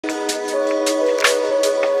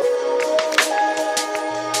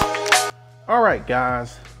All right,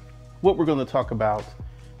 guys, what we're going to talk about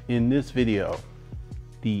in this video,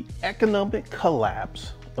 the economic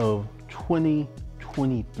collapse of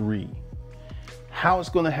 2023, how it's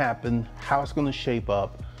going to happen, how it's going to shape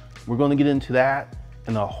up. We're going to get into that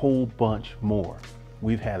and a whole bunch more.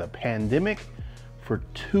 We've had a pandemic for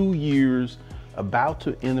 2 years, about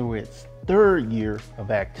to enter its third year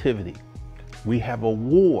of activity. We have a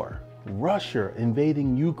war, Russia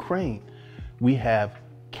invading Ukraine. We have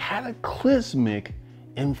cataclysmic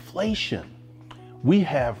inflation. We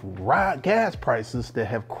have gas prices that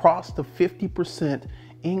have crossed the 50%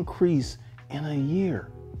 increase in a year.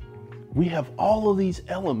 We have all of these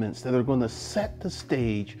elements that are going to set the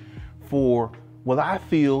stage for what I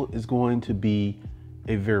feel is going to be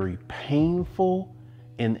a very painful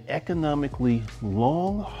and economically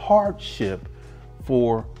long hardship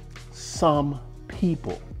for some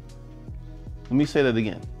people. Let me say that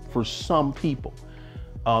again, for some people.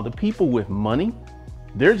 The people with money,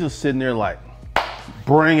 they're just sitting there like,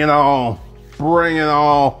 bring it on,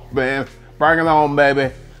 man, bring it on,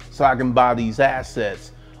 baby, so I can buy these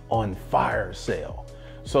assets on fire sale.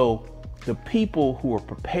 So the people who are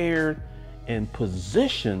prepared and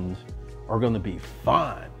positioned are going to be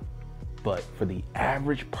fine. But for the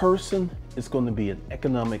average person, it's going to be an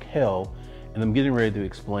economic hell. And I'm getting ready to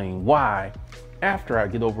explain why after I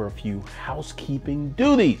get over a few housekeeping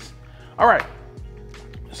duties. All right.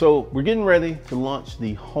 So we're getting ready to launch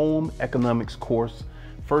the home economics course.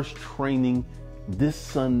 First training this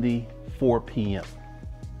Sunday, 4 p.m.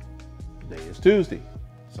 Today is Tuesday,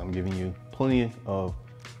 so I'm giving you plenty of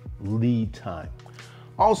lead time.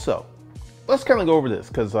 Also, let's kind of go over this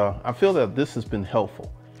because I feel that this has been helpful.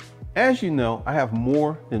 As you know, I have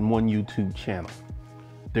more than one YouTube channel.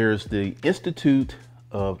 There's the Institute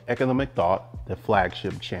of Economic Thought, the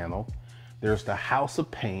flagship channel. There's the House of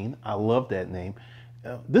Pain. I love that name.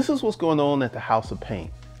 This is what's going on at the House of Pain.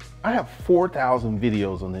 I have 4,000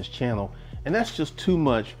 videos on this channel, and that's just too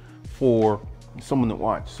much for someone to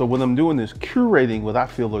watch. So what I'm doing is curating what I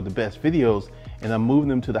feel are the best videos, and I'm moving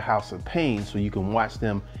them to the House of Pain so you can watch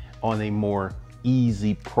them on a more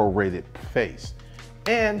easy prorated pace.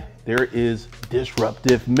 And there is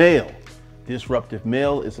Disruptive Male. Disruptive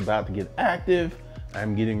Male is about to get active.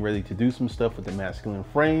 I'm getting ready to do some stuff with the masculine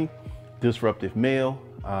frame. Disruptive Male,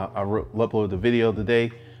 I uploaded a video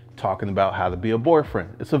today talking about how to be a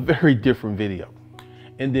boyfriend. It's a very different video.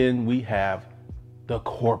 And then we have the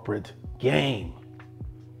corporate game,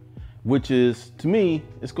 which is, to me,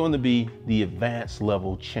 it's going to be the advanced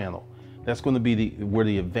level channel. That's going to be where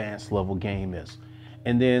the advanced level game is.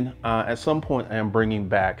 And then at some point, I am bringing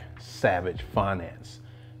back Savage Finance.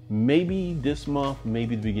 Maybe this month,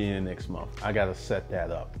 maybe the beginning of next month. I got to set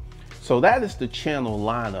that up. So that is the channel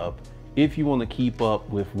lineup if you want to keep up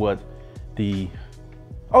with what the...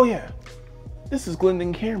 Oh yeah, this is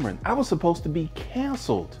Glendon Cameron. I was supposed to be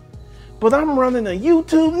canceled, but I'm running a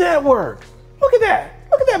YouTube network. Look at that.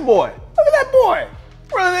 Look at that boy. Look at that boy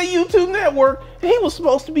running a YouTube network. And he was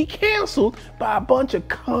supposed to be canceled by a bunch of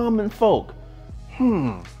common folk.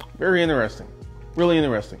 Very interesting. Really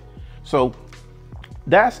interesting. So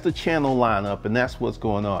that's the channel lineup, and that's what's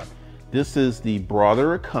going on. This is the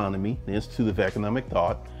broader economy, the Institute of Economic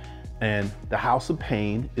Thought, and the House of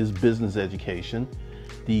Pain is business education.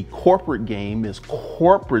 The corporate game is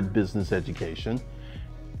corporate business education.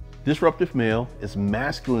 Disruptive Male is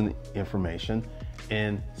masculine information,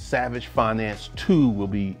 and Savage Finance 2 will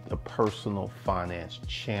be a personal finance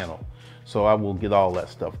channel. So I will get all that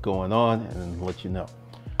stuff going on and let you know.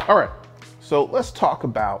 All right, so let's talk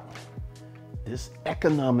about this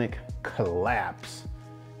economic collapse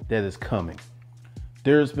that is coming.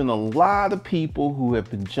 There's been a lot of people who have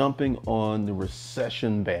been jumping on the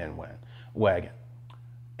recession bandwagon.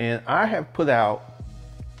 And I have put out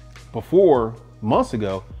before, months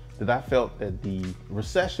ago, that I felt that the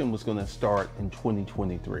recession was going to start in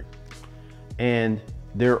 2023. And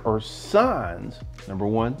there are signs, number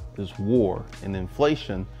one, is war and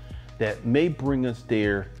inflation that may bring us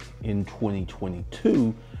there in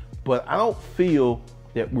 2022, but I don't feel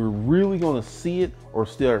that we're really going to see it or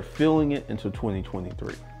start feeling it until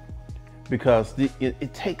 2023, because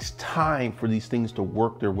it takes time for these things to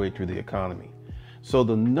work their way through the economy. So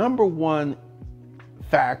the number one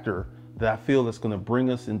factor that I feel that's going to bring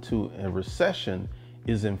us into a recession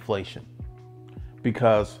is inflation,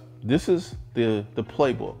 because this is the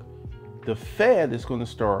playbook. The Fed is going to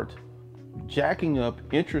start jacking up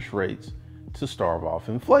interest rates to starve off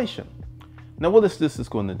inflation. Now, what is this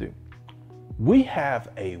going to do? We have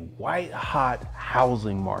a white hot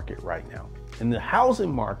housing market right now, and the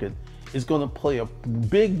housing market is going to play a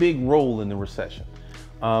big role in the recession.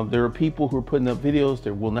 There are people who are putting up videos.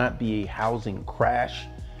 There will not be a housing crash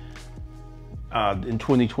in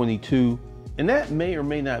 2022. And that may or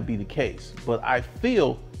may not be the case. But I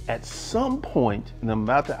feel at some point, and I'm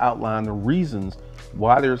about to outline the reasons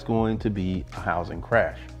why there's going to be a housing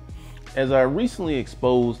crash. As I recently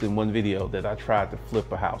exposed in one video that I tried to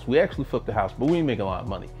flip a house. We actually flipped the house, but we didn't make a lot of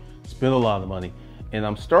money. Spent a lot of money. And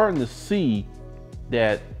I'm starting to see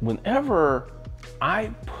that whenever I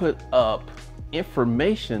put up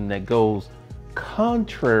information that goes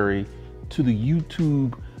contrary to the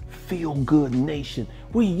YouTube feel good nation,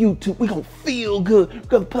 we YouTube, we gonna feel good, we're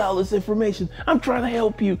gonna put all this information, I'm trying to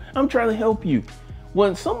help you, I'm trying to help you.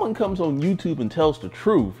 When someone comes on YouTube and tells the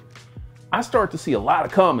truth, I start to see a lot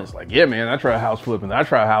of comments like, yeah, man, I try house flipping, I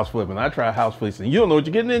try house flipping, I try house flipping. You don't know what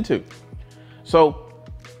you're getting into. So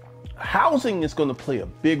housing is going to play a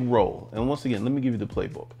big role. And once again, let me give you the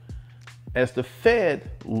playbook. As the Fed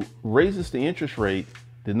raises the interest rate,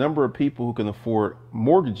 the number of people who can afford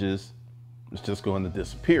mortgages is just going to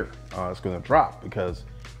disappear. It's going to drop because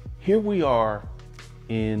here we are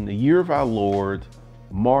in the year of our Lord,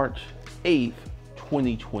 March 8th,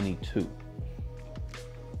 2022.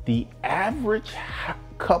 The average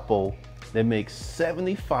couple that makes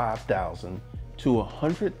 $75,000 to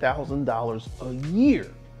 $100,000 a year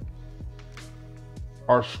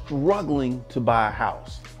are struggling to buy a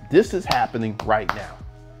house. This is happening right now.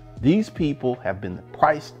 These people have been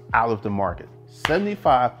priced out of the market.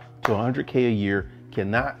 75 to 100K a year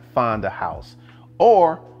cannot find a house,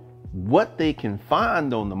 or what they can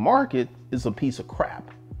find on the market is a piece of crap.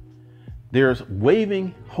 There's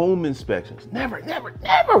waiving home inspections. Never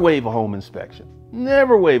waive a home inspection.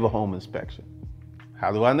 Never waive a home inspection.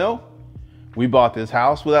 How do I know? We bought this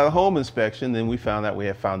house without a home inspection. Then we found out we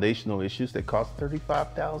had foundational issues that cost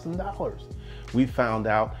 $35,000. We found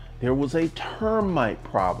out there was a termite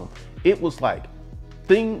problem. It was like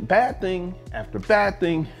bad thing after bad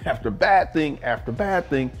thing after bad thing after bad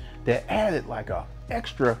thing that added like an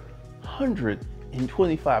extra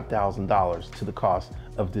 $125,000 to the cost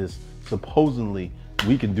of this. Supposedly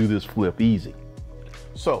we can do this flip easy.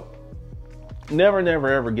 So never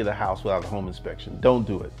ever get a house without a home inspection. Don't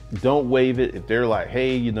do it. Don't waive it. If they're like,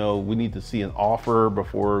 hey, you know, we need to see an offer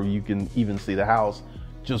before you can even see the house,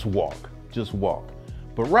 just walk.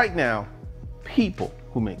 But right now, people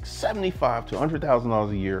who make $75,000 to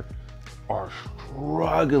 $100,000 a year are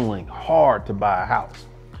struggling hard to buy a house.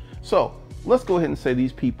 So let's go ahead and say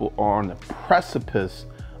these people are on the precipice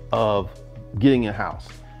of getting a house.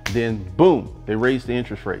 Then boom, they raise the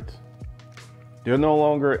interest rates. They're no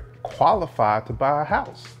longer qualified to buy a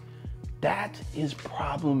house. That is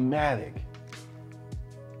problematic.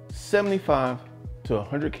 75 to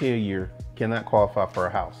 100K a year cannot qualify for a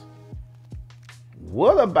house.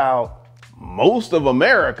 What about most of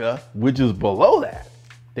America, which is below that?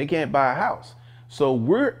 They can't buy a house. So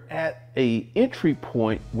we're at an entry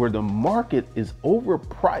point where the market is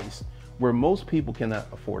overpriced, where most people cannot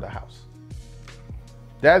afford a house.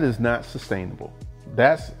 That is not sustainable.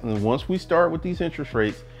 Once we start with these interest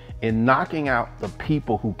rates and knocking out the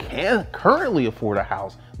people who can currently afford a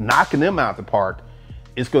house, knocking them out the park,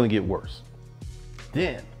 it's going to get worse.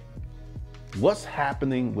 Then, what's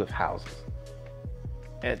happening with houses?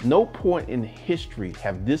 At no point in history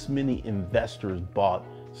have this many investors bought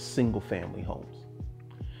single family homes.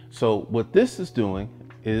 So what this is doing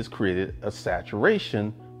is created a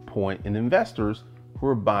saturation point in investors who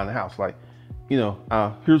are buying a house. Like, you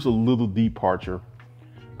know, here's a little departure.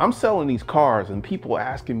 I'm selling these cars and people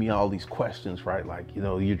asking me all these questions, right? Like, you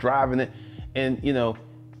know, you're driving it and, you know,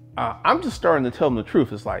 I'm just starting to tell them the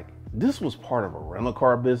truth. It's like, this was part of a rental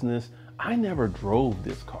car business. I never drove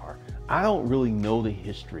this car. I don't really know the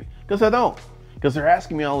history because I don't. Because they're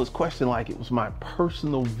asking me all this question like it was my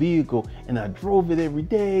personal vehicle and I drove it every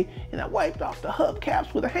day and I wiped off the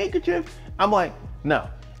hubcaps with a handkerchief. I'm like, no.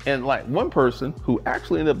 And like one person who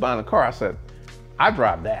actually ended up buying a car, I said, I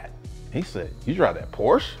drive that. He said, you drive that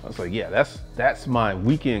Porsche? I was like, yeah, that's my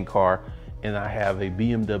weekend car. And I have a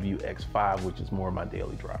BMW X5, which is more my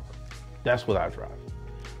daily driver. That's what I drive.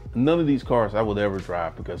 None of these cars I would ever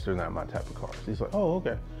drive because they're not my type of cars. He's like, oh,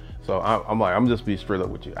 okay. So I'm like, I'm just being straight up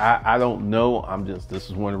with you. I don't know. This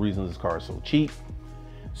is one of the reasons this car is so cheap.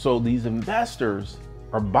 So these investors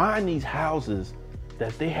are buying these houses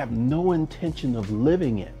that they have no intention of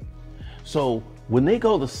living in. So when they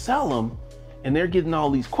go to sell them and they're getting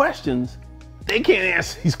all these questions, they can't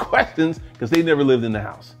answer these questions because they never lived in the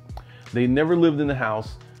house. They never lived in the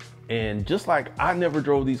house. And just like I never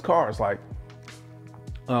drove these cars, like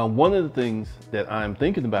one of the things that I'm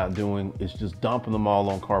thinking about doing is just dumping them all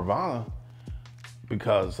on Carvana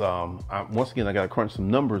because once again, I got to crunch some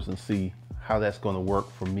numbers and see how that's going to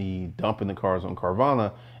work for me dumping the cars on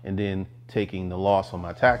Carvana and then taking the loss on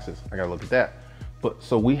my taxes. I got to look at that. But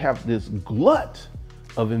so we have this glut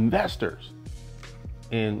of investors,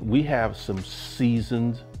 and we have some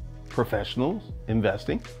seasoned professionals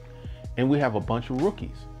investing, and we have a bunch of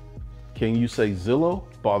rookies. Can you say Zillow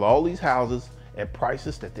bought all these houses at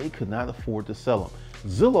prices that they could not afford to sell them?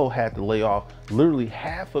 Zillow had to lay off literally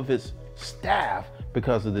half of its staff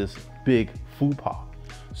because of this big faux-pas.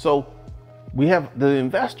 So we have the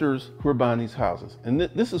investors who are buying these houses. And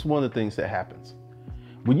this is one of the things that happens.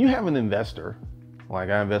 When you have an investor, like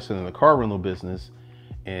I invested in the car rental business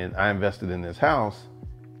and I invested in this house,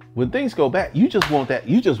 when things go bad, you just want that,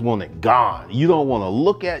 you just want it gone. You don't want to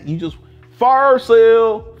look at, you just fire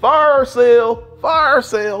sale, fire sale, fire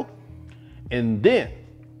sale. And then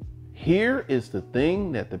here is the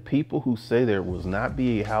thing that the people who say there will not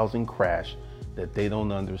be a housing crash that they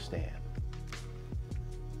don't understand.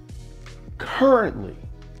 Currently,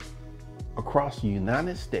 across the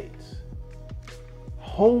United States,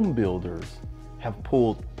 home builders have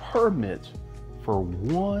pulled permits for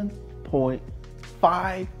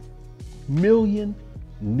 1.5 million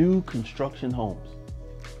new construction homes.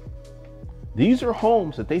 These are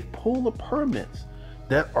homes that they've pulled the permits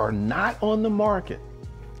that are not on the market.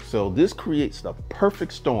 So this creates the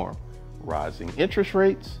perfect storm: rising interest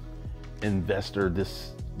rates, investor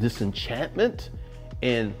disenchantment,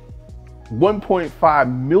 and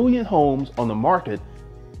 1.5 million homes on the market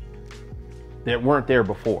that weren't there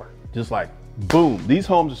before. Just like boom, these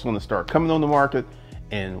homes are going to start coming on the market.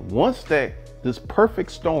 And once this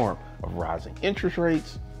perfect storm of rising interest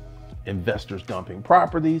rates, investors dumping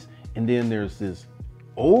properties, and then there's this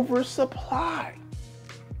oversupply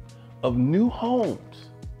of new homes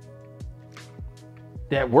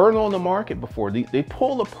that weren't on the market before. They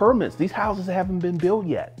pull the permits. These houses haven't been built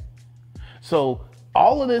yet. So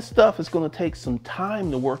all of this stuff is going to take some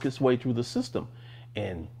time to work its way through the system.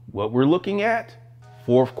 And what we're looking at,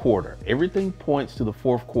 fourth quarter. Everything points to the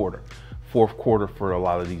fourth quarter. Fourth quarter for a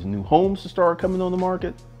lot of these new homes to start coming on the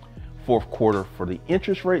market. Fourth quarter for the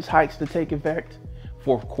interest rates hikes to take effect.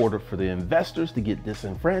 Fourth quarter for the investors to get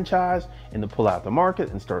disenfranchised and to pull out the market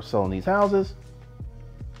and start selling these houses.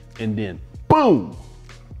 And then boom,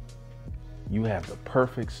 you have the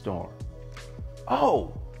perfect storm.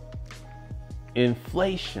 Oh,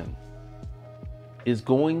 inflation is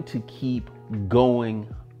going to keep going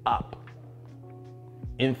up.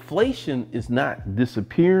 Inflation is not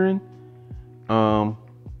disappearing.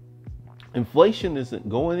 Inflation isn't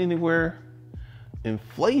going anywhere.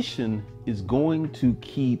 Inflation is going to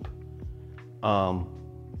keep going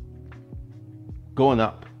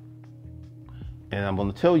up. And I'm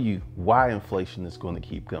going to tell you why inflation is going to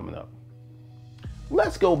keep coming up.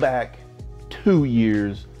 Let's go back 2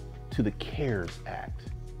 years to the CARES Act.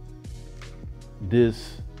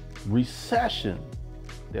 This recession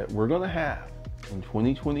that we're going to have in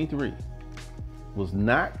 2023 was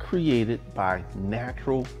not created by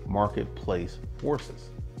natural marketplace forces.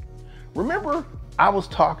 Remember, I was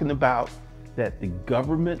talking about that the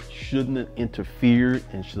government shouldn't have interfered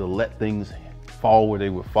and should have let things fall where they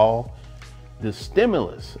would fall. The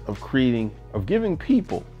stimulus of giving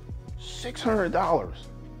people $600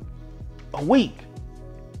 a week,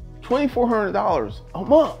 $2,400 a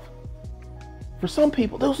month. For some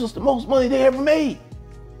people, this was the most money they ever made.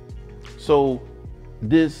 So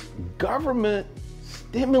this government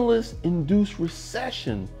stimulus-induced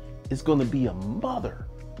recession is going to be a mother.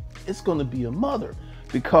 It's going to be a mother,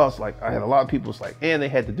 because like I had a lot of people it's like, and they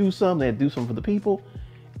had to do something. They had to do something for the people.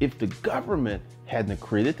 If the government hadn't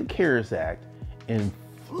created the CARES Act and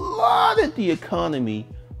flooded the economy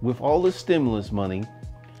with all the stimulus money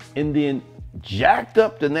and then jacked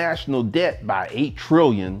up the national debt by $8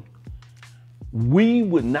 trillion, we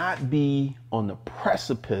would not be on the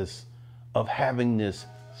precipice of having this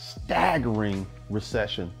staggering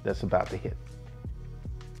recession that's about to hit.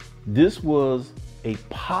 This was a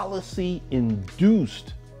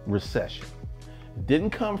policy-induced recession. It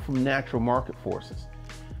didn't come from natural market forces.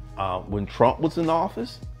 When Trump was in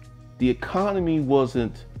office, the economy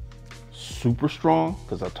wasn't super strong,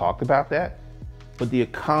 because I talked about that, but the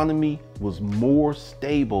economy was more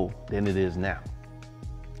stable than it is now.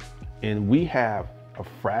 And we have a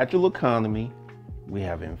fragile economy. We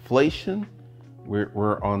have inflation.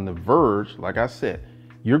 We're on the verge. Like I said,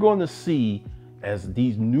 you're going to see as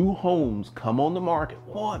these new homes come on the market,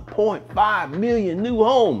 1.5 million new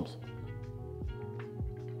homes.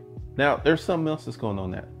 Now, there's something else that's going on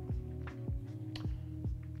there.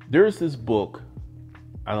 There's this book,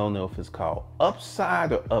 I don't know if it's called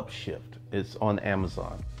Upside or Upshift. It's on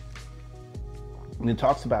Amazon. And it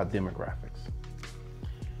talks about demographics.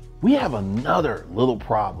 we have another little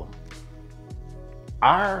problem.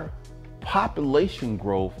 Our population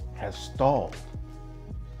growth has stalled.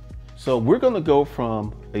 So we're going to go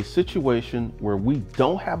from a situation where we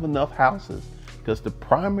don't have enough houses because the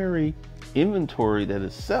primary inventory that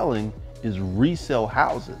is selling is resale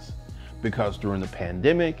houses, because during the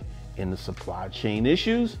pandemic and the supply chain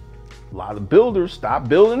issues, a lot of builders stopped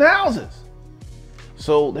building houses.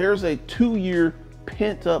 So there's a 2-year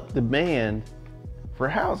pent up demand for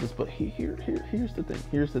houses. But here's the thing.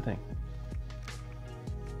 Here's the thing.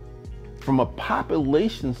 From a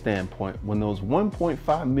population standpoint, when those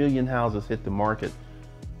 1.5 million houses hit the market,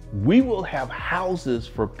 we will have houses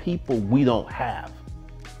for people we don't have.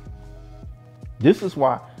 This is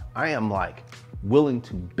why I am like willing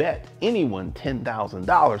to bet anyone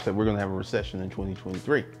 $10,000 that we're going to have a recession in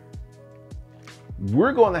 2023.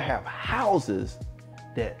 We're going to have houses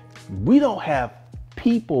that we don't have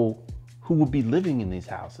people who will be living in these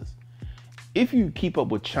houses. If you keep up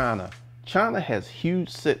with China, China has huge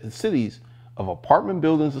cities of apartment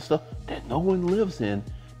buildings and stuff that no one lives in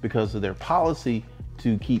because of their policy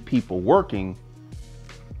to keep people working.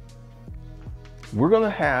 We're going to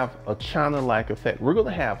have a China-like effect. We're going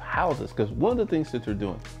to have houses, because one of the things that they're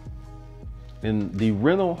doing in the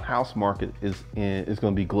rental house market is going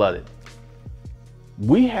to be glutted.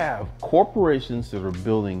 We have corporations that are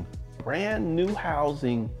building brand new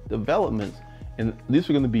housing developments, and these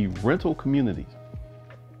are going to be rental communities.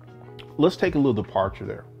 Let's take a little departure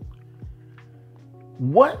there.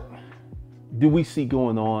 What do we see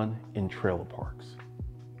going on in trailer parks?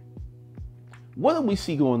 What do we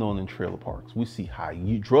see going on in trailer parks? We see high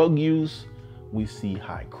drug use. We see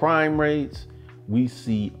high crime rates. We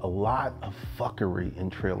see a lot of fuckery in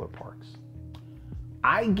trailer parks.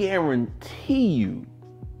 I guarantee you,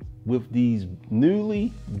 with these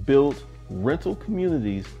newly built rental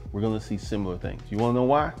communities, we're going to see similar things. You want to know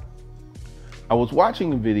why? I was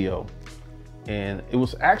watching a video, and it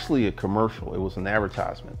was actually a commercial. It was an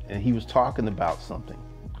advertisement, and he was talking about something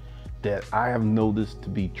that I have noticed to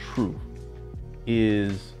be true.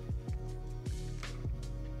 Is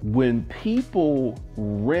when people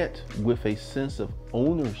rent with a sense of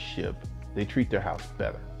ownership, they treat their house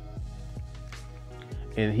better.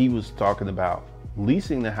 And he was talking about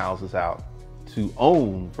leasing the houses out to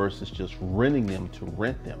own versus just renting them to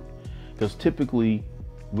rent them. Because typically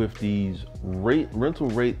with these rental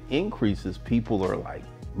rate increases, people are like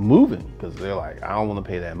moving because they're like, I don't want to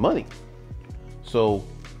pay that money. So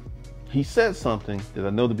he said something that I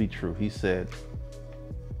know to be true. He said,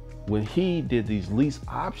 when he did these lease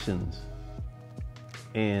options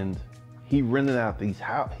and he rented out these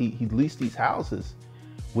he leased these houses,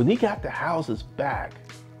 when he got the houses back,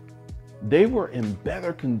 they were in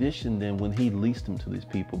better condition than when he leased them to these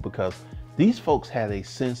people, because these folks had a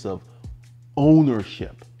sense of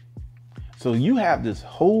ownership. So you have this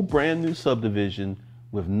whole brand new subdivision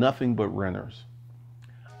with nothing but renters.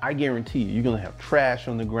 I guarantee you, you're gonna have trash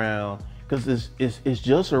on the ground because it's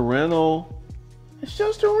just a rental. It's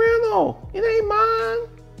just a rental. It ain't mine.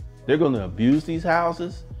 They're going to abuse these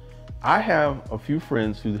houses. I have a few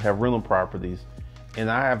friends who have rental properties, and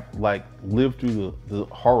I have like lived through the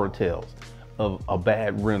horror tales of a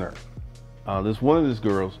bad renter. There's one of these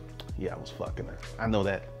girls. Yeah, I was fucking her. I know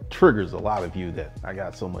that triggers a lot of you that I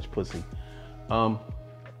got so much pussy.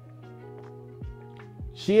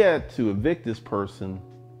 She had to evict this person,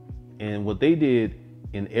 and what they did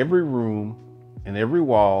in every room and every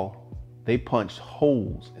wall, they punched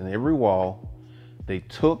holes in every wall. They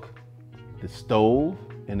took the stove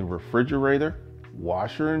and the refrigerator,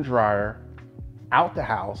 washer and dryer out the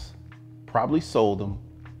house, probably sold them.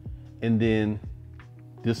 And then,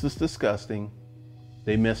 this is disgusting,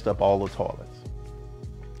 they messed up all the toilets.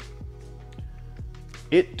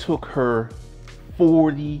 It took her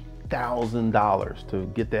 $40,000 to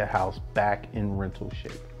get that house back in rental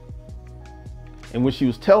shape. And when she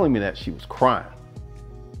was telling me that, she was crying.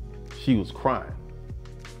 She was crying.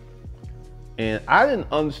 And I didn't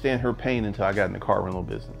understand her pain until I got in the car rental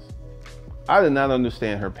business. I did not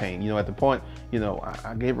understand her pain. You know, at the point, you know,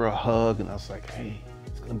 I gave her a hug and I was like, hey,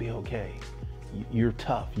 it's gonna be okay. You're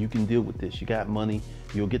tough, you can deal with this. You got money,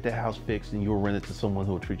 you'll get the house fixed and you'll rent it to someone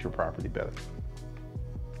who will treat your property better.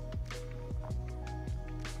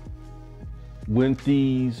 When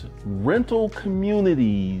these rental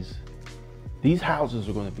communities, these houses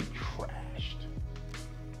are gonna be trashed.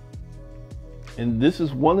 And this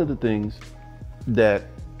is one of the things that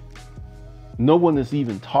no one is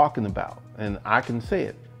even talking about. And I can say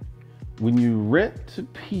it. When you rent to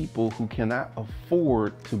people who cannot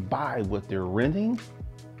afford to buy what they're renting,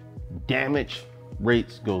 damage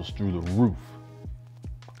rates goes through the roof.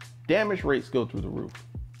 Damage rates go through the roof.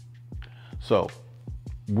 So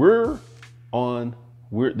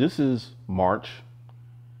this is March,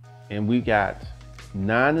 and we got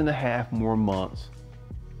 9.5 more months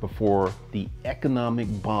before the economic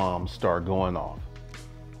bombs start going off.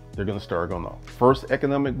 They're gonna start going off. First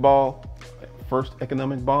economic bomb,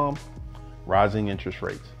 rising interest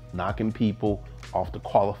rates, knocking people off the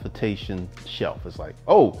qualification shelf. It's like,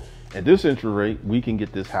 oh, at this interest rate, we can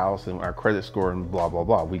get this house and our credit score and blah, blah,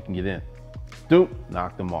 blah, we can get in. Doop,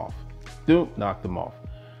 knock them off. Doop, knock them off.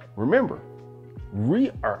 Remember,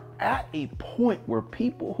 we are at a point where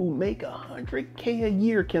people who make $100K a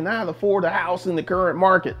year cannot afford a house in the current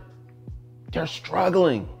market. They're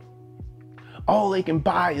struggling. All they can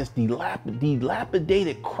buy is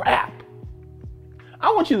dilapidated crap.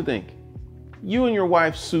 I want you to think, you and your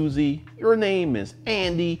wife, Susie, your name is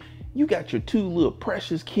Andy, you got your 2 little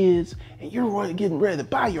precious kids, and you're getting ready to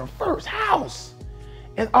buy your first house.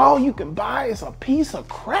 And all you can buy is a piece of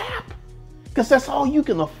crap, because that's all you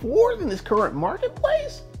can afford in this current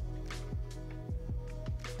marketplace.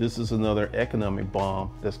 This is another economic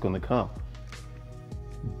bomb that's going to come.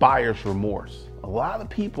 Buyer's remorse. A lot of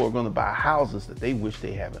people are going to buy houses that they wish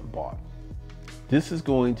they haven't bought. This is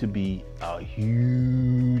going to be a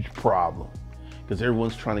huge problem because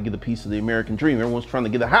everyone's trying to get a piece of the American dream. Everyone's trying to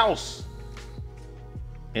get a house.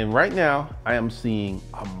 And right now I am seeing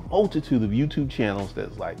a multitude of YouTube channels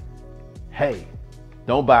that's like, hey,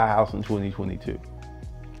 don't buy a house in 2022.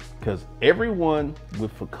 Because everyone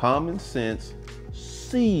with common sense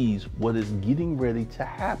sees what is getting ready to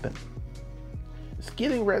happen. It's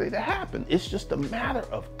getting ready to happen. It's just a matter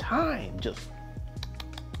of time. Just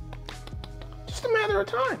a matter of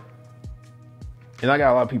time. And I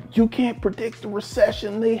got a lot of people, you can't predict the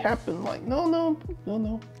recession. They happen. Like, no.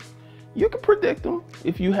 You can predict them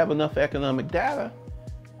if you have enough economic data.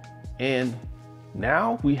 And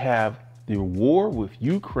now we have the war with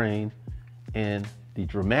Ukraine and the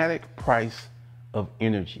dramatic price of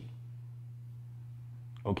energy.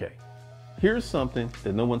 Okay, here's something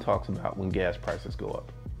that no one talks about when gas prices go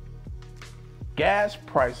up. Gas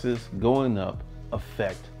prices going up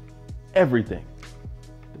affect everything.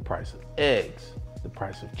 The price of eggs, the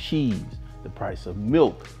price of cheese, the price of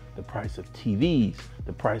milk, the price of TVs,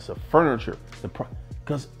 the price of furniture,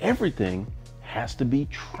 because everything has to be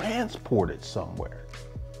transported somewhere.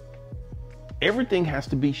 Everything has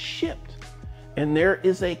to be shipped, and there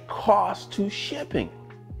is a cost to shipping.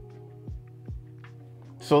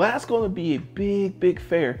 So that's going to be a big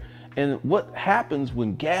fare. And what happens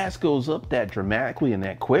when gas goes up that dramatically and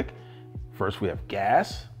that quick? First we have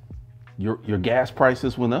gas. Your gas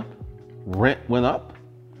prices went up, rent went up,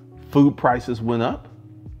 food prices went up,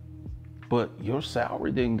 but your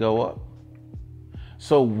salary didn't go up.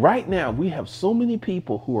 So right now we have so many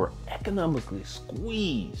people who are economically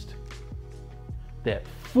squeezed that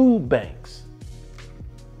food banks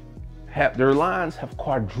their lines have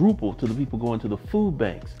quadrupled to the people going to the food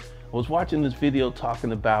banks. I was watching this video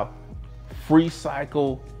talking about free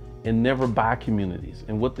cycle and never buy communities,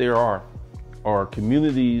 and what there are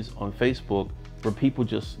communities on Facebook where people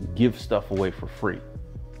just give stuff away for free,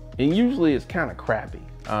 and usually it's kind of crappy.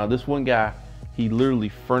 This one guy, he literally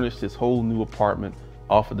furnished his whole new apartment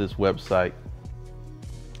off of this website,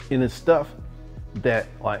 and it's stuff that,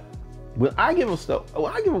 like, when I give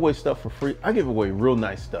away stuff for free, I give away real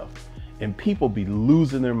nice stuff, and people be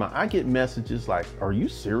losing their mind. I get messages like, are you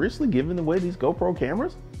seriously giving away these GoPro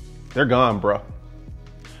cameras? They're gone, bro.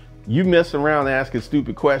 You mess around asking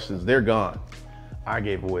stupid questions, they're gone. I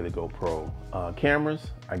gave away the GoPro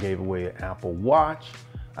cameras. I gave away an Apple Watch.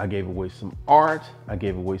 I gave away some art. I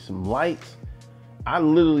gave away some lights. I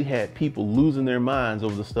literally had people losing their minds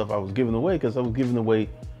over the stuff I was giving away, because I was giving away,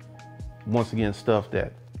 once again, stuff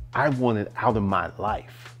that I wanted out of my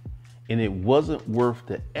life. And it wasn't worth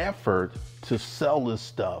the effort to sell this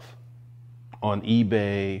stuff on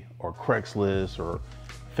eBay or Craigslist or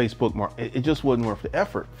Facebook Market. It just wasn't worth the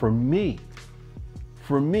effort for me.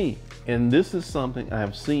 And this is something I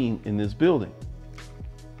have seen in this building.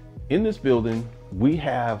 In this building, we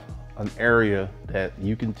have an area that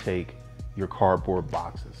you can take your cardboard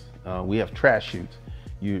boxes. We have trash chutes.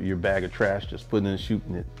 Your bag of trash, just putting it and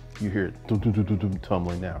shooting it. You hear it dum, dum, dum, dum, dum,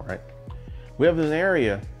 tumbling down, right? We have an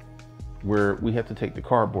area where we have to take the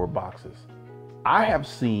cardboard boxes. I have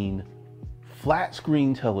seen flat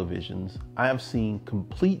screen televisions. I have seen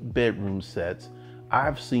complete bedroom sets.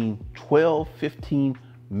 I've seen 12, 15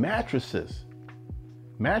 mattresses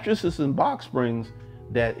and box springs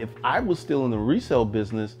that, if I was still in the resale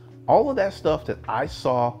business, all of that stuff that I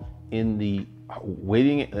saw in the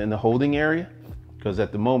holding area, because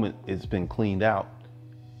at the moment it's been cleaned out,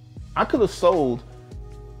 I could have sold,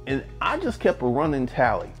 and I just kept a running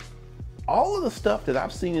tally. all of the stuff that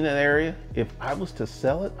I've seen in that area, if I was to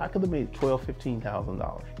sell it, I could have made $12,000,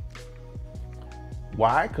 $15,000.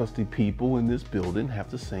 Why? Because the people in this building have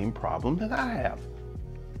the same problem that I have.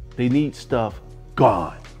 They need stuff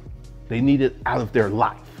gone. They need it out of their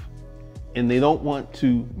life. And they don't want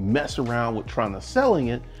to mess around with trying to selling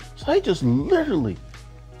it. So they just literally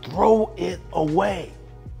throw it away.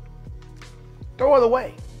 Throw it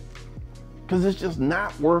away. Because it's just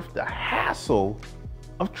not worth the hassle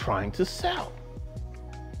of trying to sell.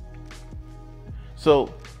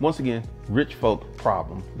 So once again, rich folk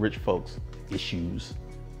problem, rich folks issues.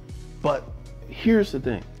 But here's the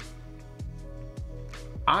thing.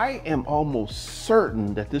 I am almost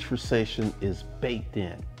certain that this recession is baked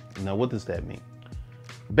in. Now, what does that mean?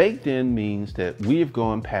 Baked in means that we have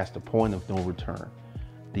gone past the point of no return.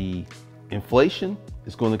 The inflation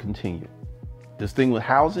is going to continue. This thing with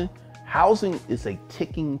housing is a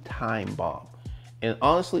ticking time bomb. And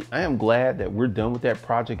honestly, I am glad that we're done with that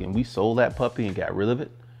project and we sold that puppy and got rid of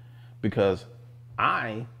it, because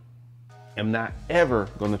I am not ever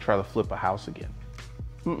going to try to flip a house again.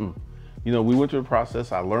 You know, we went through the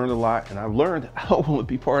process. I learned a lot, and I've learned I don't want to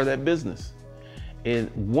be part of that business.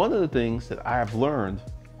 And one of the things that I have learned,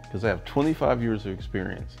 because I have 25 years of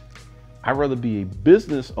experience, I'd rather be a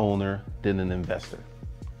business owner than an investor.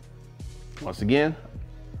 Once again,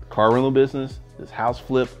 car rental business, this house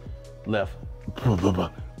flip left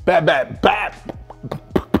bad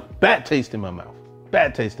taste in my mouth.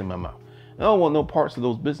 Bad taste in my mouth. I don't want no parts of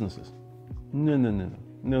those businesses. No.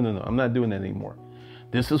 I'm not doing that anymore.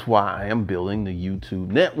 This is why I am building the YouTube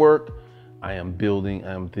network. I'm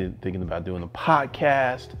thinking about doing a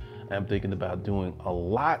podcast. I'm thinking about doing a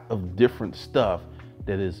lot of different stuff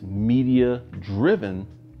that is media driven,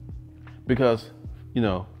 because, you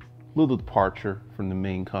know, little departure from the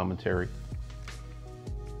main commentary.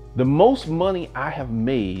 The most money I have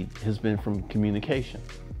made has been from communication,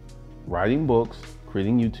 writing books,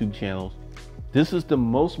 creating YouTube channels. This is the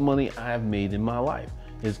most money I have made in my life,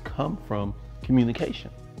 has come from communication.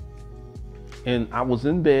 And I was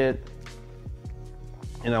in bed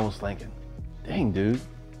and I was thinking, dang, dude,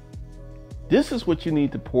 this is what you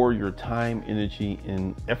need to pour your time, energy,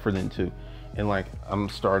 and effort into. And like, I'm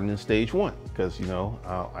starting in stage 1 because, you know,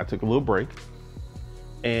 I took a little break,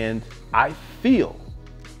 and I feel,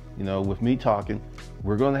 you know, with me talking,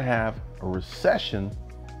 we're going to have a recession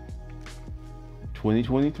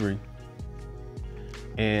 2023,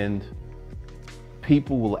 and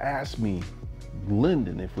people will ask me,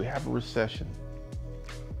 Lyndon, if we have a recession,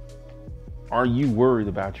 are you worried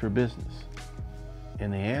about your business?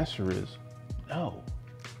 And the answer is no,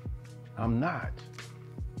 I'm not.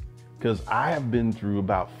 Because I have been through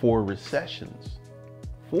about 4 recessions,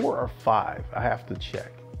 4 or 5, I have to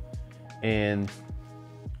check. And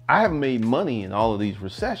I have made money in all of these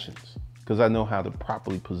recessions because I know how to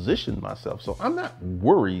properly position myself. So I'm not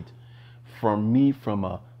worried from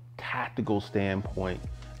a tactical standpoint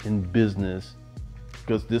in business,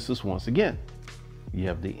 because this is, once again, you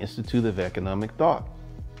have the Institute of Economic Thought.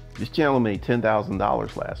 This channel made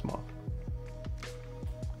 $10,000 last month.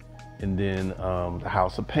 And then the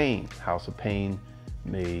House of Pain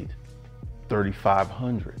made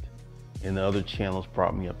 $3,500, and the other channels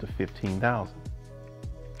brought me up to $15,000.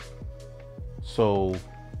 So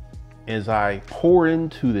as I pour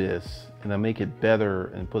into this and I make it better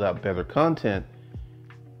and put out better content,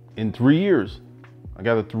 in 3 years, I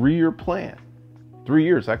got a 3-year plan. 3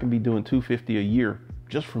 years, I can be doing $250 a year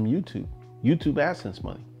just from YouTube AdSense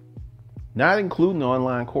money, not including the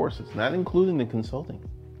online courses, not including the consulting.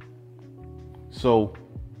 So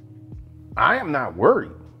I am not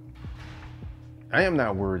worried. I am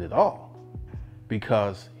not worried at all,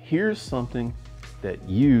 because here's something that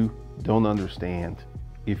you don't understand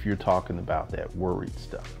if you're talking about that worried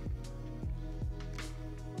stuff.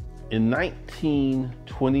 In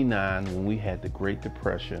 1929, when we had the Great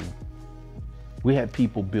Depression, we had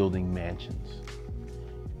people building mansions.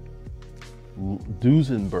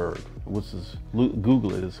 Duesenberg,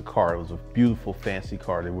 Google it, it's a car. It was a beautiful, fancy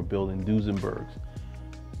car. They were building Duesenbergs.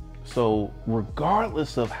 So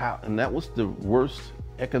regardless of how, and that was the worst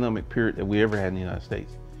economic period that we ever had in the United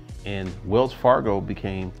States. And Wells Fargo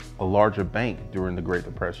became a larger bank during the Great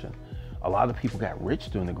Depression. A lot of people got rich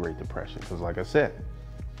during the Great Depression because, like I said,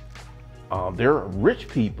 there are rich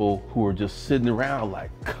people who are just sitting around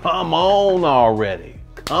like, come on already.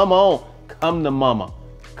 Come on. Come to mama.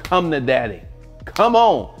 Come to daddy. Come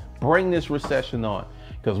on. Bring this recession on.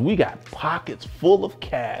 Because we got pockets full of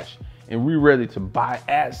cash and we're ready to buy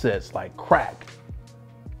assets like crack.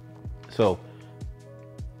 So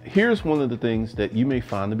here's one of the things that you may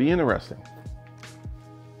find to be interesting.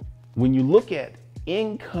 When you look at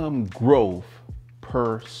income growth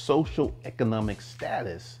per social economic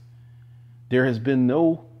status, there has been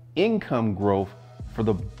no income growth for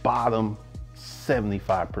the bottom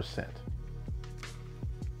 75%.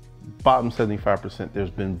 Bottom 75%, there's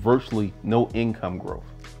been virtually no income growth.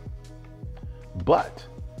 But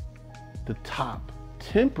the top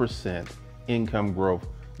 10% income growth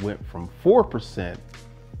went from 4%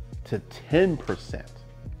 to 10%.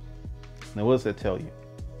 Now, what does that tell you?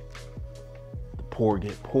 The poor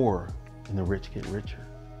get poorer and the rich get richer.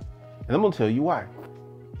 And I'm gonna tell you why.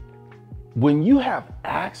 When you have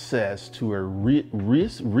access to a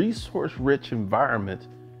resource-rich environment,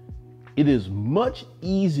 it is much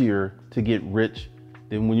easier to get rich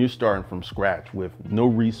than when you're starting from scratch with no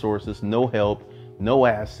resources, no help, no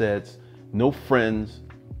assets, no friends.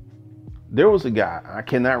 There was a guy, I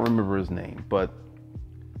cannot remember his name, but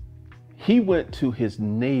he went to his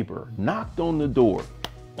neighbor, knocked on the door.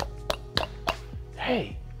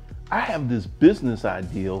 Hey, I have this business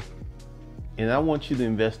ideal and I want you to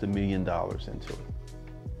invest $1 million into it.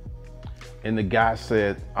 And the guy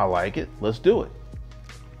said, I like it, let's do it.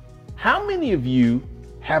 How many of you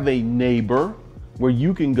have a neighbor where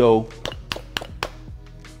you can go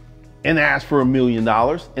and ask for $1 million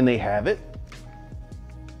and they have it?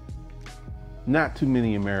 Not too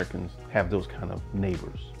many Americans have those kind of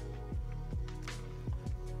neighbors.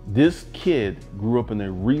 This kid grew up in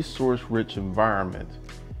a resource-rich environment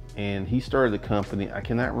and he started a company. I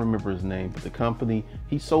cannot remember his name, but the company,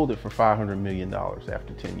 he sold it for $500 million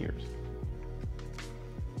after 10 years.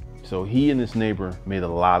 So he and his neighbor made a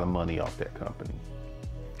lot of money off that company.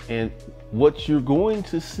 And what you're going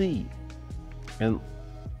to see, and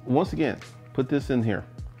once again, put this in here.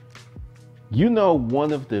 You know,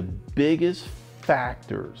 one of the biggest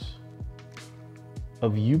factors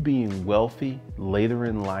of you being wealthy later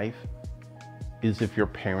in life is if your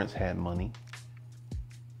parents had money.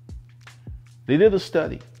 They did a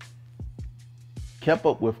study, kept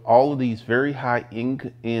up with all of these very high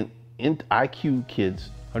IQ kids,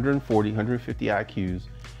 140, 150 IQs,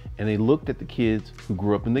 and they looked at the kids who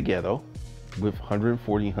grew up in the ghetto with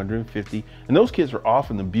 140, 150, and those kids are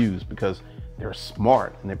often abused because they're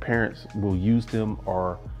smart and their parents will use them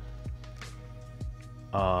or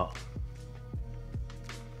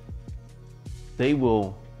they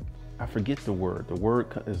will, I forget the word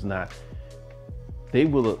is not, they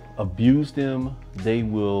will abuse them, they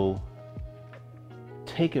will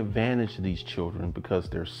take advantage of these children because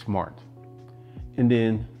they're smart. And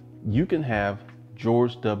then you can have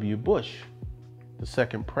George W. Bush, the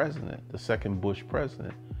second Bush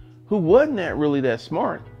president, who wasn't really that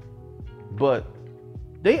smart, but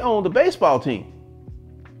they owned a baseball team.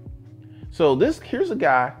 So here's a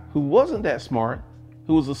guy who wasn't that smart,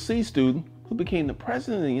 who was a C student, who became the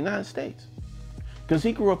president of the United States because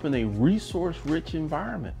he grew up in a resource-rich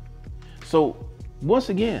environment. So once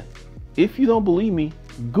again, if you don't believe me,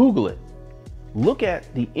 Google it. Look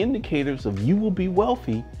at the indicators of you will be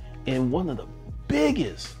wealthy, and one of the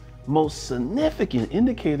biggest, most significant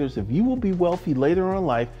indicators of you will be wealthy later on in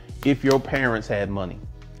life if your parents had money,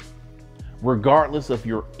 regardless of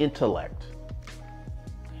your intellect.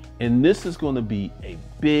 And this is going to be a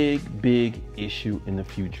big, big issue in the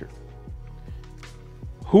future.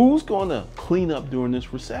 Who's going to clean up during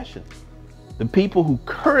this recession? The people who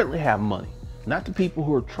currently have money, not the people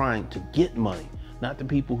who are trying to get money, not the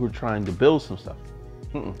people who are trying to build some stuff.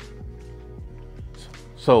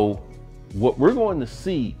 So what we're going to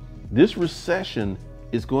see, this recession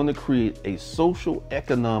is going to create a social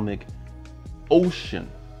economic ocean.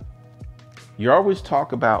 You always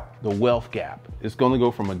talk about the wealth gap. It's going to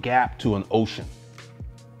go from a gap to an ocean.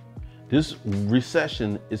 This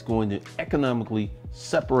recession is going to economically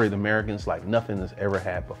separate Americans like nothing has ever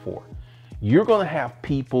had before. You're going to have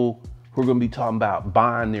people who are going to be talking about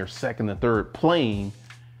buying their second or third plane,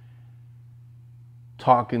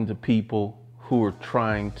 talking to people who are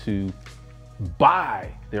trying to buy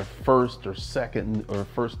their first or second or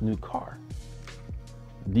first new car.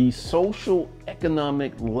 The social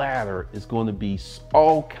economic ladder is going to be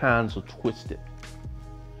all kinds of twisted.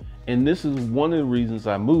 And this is one of the reasons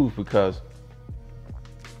I moved, because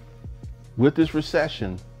with this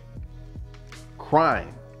recession,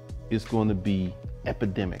 crime is going to be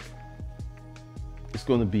epidemic. It's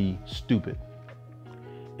going to be stupid.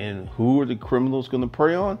 And who are the criminals going to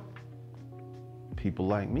prey on? People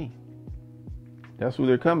like me. That's who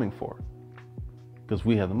they're coming for, because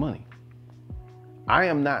we have the money. I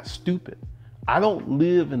am not stupid. I don't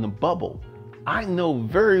live in a bubble. I know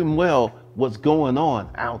very well what's going on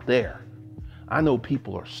out there. I know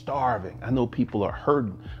people are starving. I know people are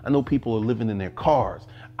hurting. I know people are living in their cars.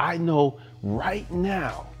 I know right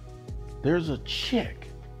now there's a chick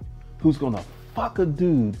who's gonna fuck a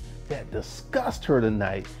dude that disgusts her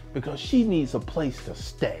tonight because she needs a place to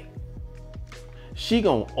stay. She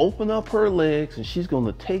gonna open up her legs and she's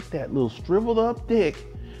gonna take that little shriveled up dick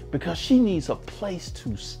because she needs a place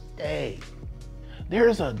to stay.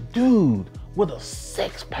 There's a dude with a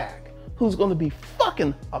six-pack who's gonna be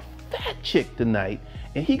fucking a fat chick tonight,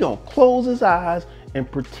 and he gonna close his eyes and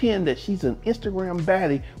pretend that she's an Instagram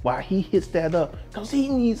baddie while he hits that up because he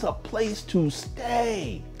needs a place to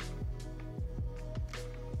stay.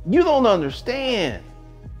 You don't understand.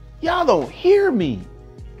 Y'all don't hear me.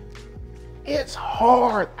 It's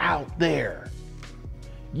hard out there.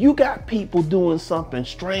 You got people doing something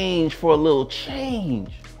strange for a little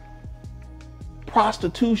change.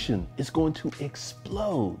 Prostitution is going to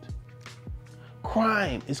explode.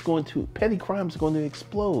 Petty crime is going to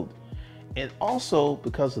explode. And also,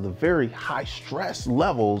 because of the very high stress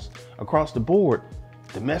levels across the board,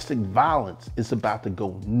 domestic violence is about to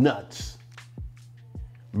go nuts.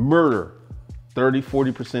 Murder,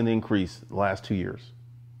 30–40% increase the last 2 years.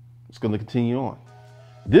 It's going to continue on.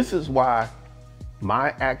 This is why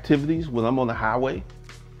my activities when I'm on the highway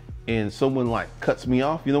and someone like cuts me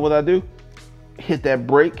off, you know what I do? Hit that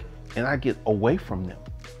brake and I get away from them.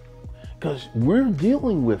 Because we're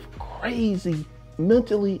dealing with crazy,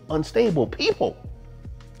 mentally unstable people.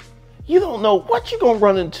 You don't know what you're going to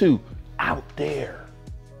run into out there.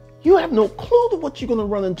 You have no clue to what you're going to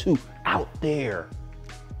run into out there.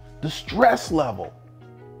 The stress level.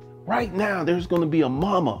 Right now, there's going to be a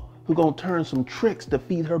mama who's going to turn some tricks to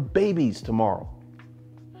feed her babies tomorrow.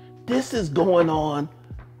 This is going on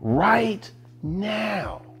right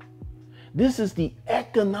now. This is the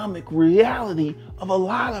economic reality of a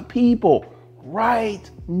lot of people right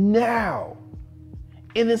now.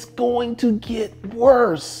 And it's going to get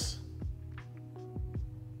worse.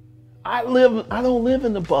 I don't live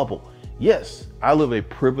in the bubble. Yes, I live a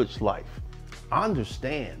privileged life. I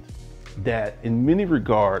understand that in many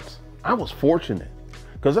regards, I was fortunate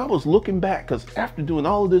because I was looking back, because after doing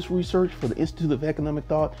all of this research for the Institute of Economic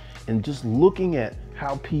Thought and just looking at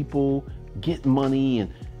how people get money,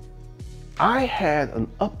 and I had an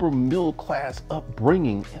upper middle class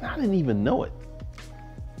upbringing and I didn't even know it.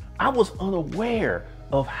 I was unaware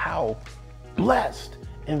of how blessed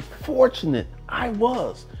and fortunate I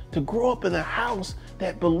was to grow up in a house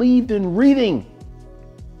that believed in reading.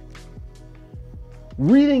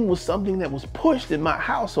 Reading was something that was pushed in my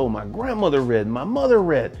household. My grandmother read, my mother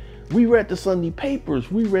read. We read the Sunday papers,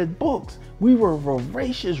 we read books. We were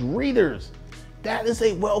voracious readers. That is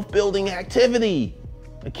a wealth building activity.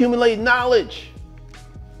 Accumulate knowledge.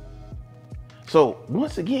 So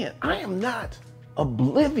once again, I am not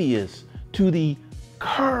oblivious to the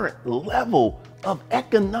current level of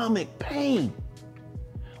economic pain,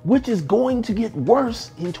 which is going to get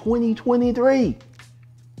worse in 2023.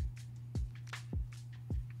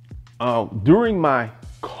 During my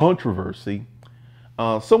controversy,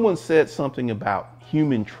 someone said something about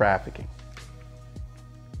human trafficking.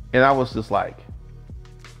 And I was just like,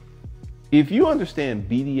 if you understand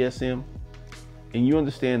BDSM and you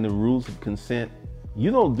understand the rules of consent, you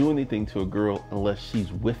don't do anything to a girl unless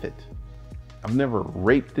she's with it. I've never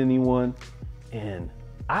raped anyone, and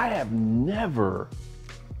I have never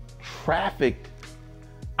trafficked.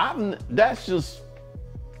 That's just,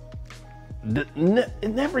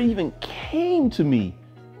 it never even came to me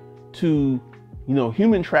to,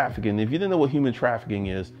 human trafficking. If you didn't know what human trafficking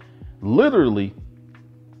is, literally,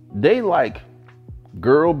 they like,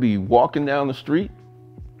 girl be walking down the street,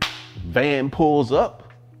 van pulls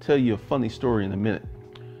up, tell you a funny story in a minute.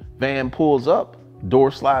 Van pulls up, door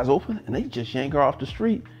slides open, and they just yank her off the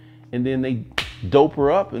street. And then they dope her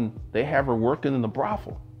up and they have her working in the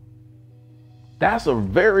brothel. That's a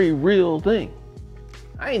very real thing.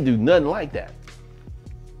 I ain't do nothing like that.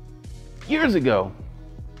 Years ago,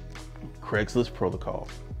 Craigslist protocol.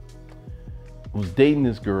 I was dating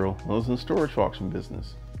this girl. I was in the storage auction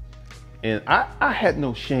business. And I had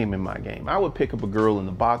no shame in my game. I would pick up a girl in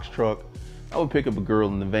the box truck. I would pick up a girl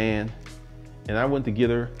in the van. And I went to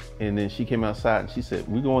get her. And then she came outside and she said,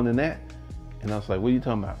 "We going in that?" And I was like, "What are you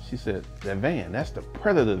talking about?" She said, "That van, that's the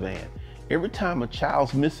Predator van. Every time a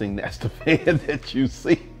child's missing, that's the van that you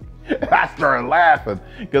see." And I started laughing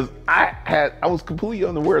because I was completely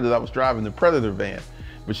unaware that I was driving the Predator van.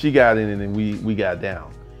 But she got in it and we got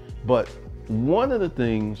down. But one of the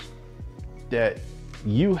things that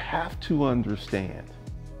you have to understand,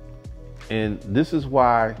 and this is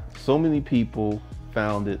why so many people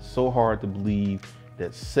found it so hard to believe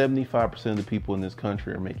that 75% of the people in this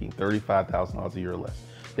country are making $35,000 a year or less.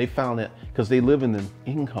 They found that because they live in an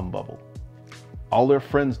income bubble. All their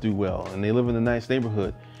friends do well and they live in a nice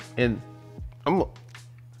neighborhood. And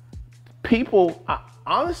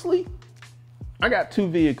Honestly, I got 2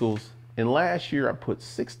 vehicles, and last year I put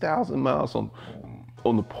 6,000 miles on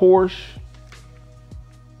the Porsche.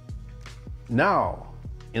 Now,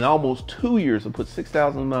 in almost 2 years, I put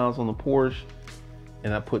 6,000 miles on the Porsche,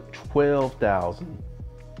 and I put 12,000.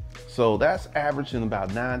 So that's averaging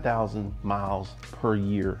about 9,000 miles per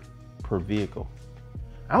year per vehicle.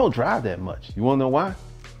 I don't drive that much. You wanna know why?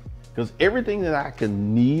 Because everything that I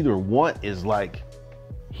can need or want is like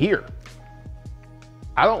here.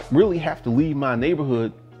 I don't really have to leave my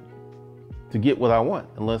neighborhood to get what I want,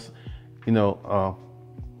 unless, you know,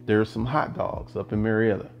 there's some hot dogs up in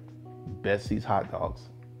Marietta, Betsy's hot dogs.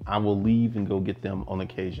 I will leave and go get them on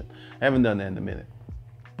occasion. I haven't done that in a minute,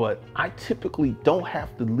 but I typically don't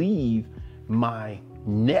have to leave my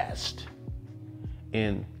nest.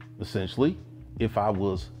 And essentially, if I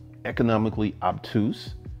was economically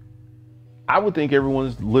obtuse, I would think everyone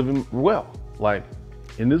is living well. Like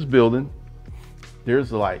in this building,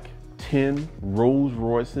 there's like 10 Rolls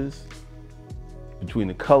Royces between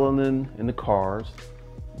the Cullinan and the cars.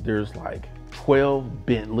 There's like 12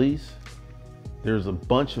 Bentleys. There's a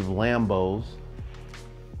bunch of Lambos.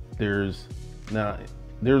 There's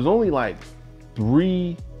only like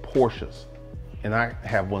 3 Porsches, and I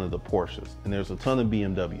have one of the Porsches, and there's a ton of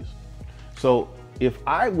BMWs. So if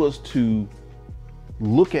I was to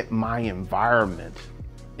look at my environment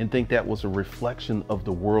and think that was a reflection of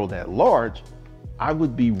the world at large, I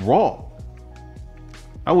would be wrong.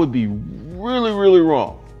 I would be really, really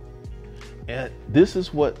wrong. And this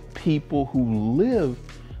is what people who live,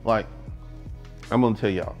 like, I'm gonna tell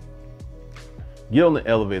y'all, get on the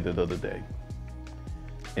elevator the other day,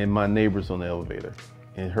 and my neighbor's on the elevator,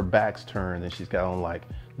 and her back's turned, and she's got on like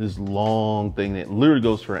this long thing that literally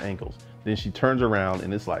goes to her ankles. Then she turns around,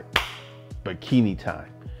 and it's like bikini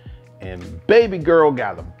time. And baby girl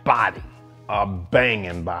got a body, a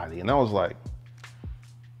banging body. And I was like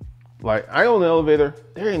I own the elevator,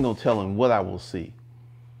 there ain't no telling what I will see.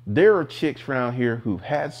 There are chicks around here who've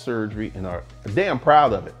had surgery and are damn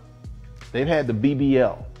proud of it. They've had the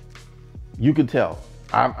BBL. You can tell.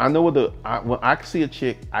 I know when I can see a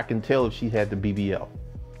chick, I can tell if she had the BBL.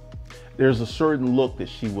 There's a certain look that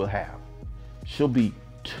she will have. She'll be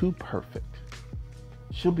too perfect.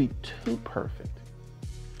 She'll be too perfect.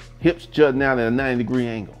 Hips jutting out at a 90-degree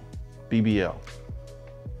angle, BBL.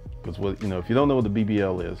 Because if you don't know what the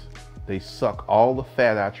BBL is, they suck all the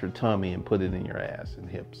fat out your tummy and put it in your ass and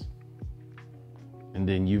hips. And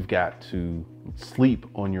then you've got to sleep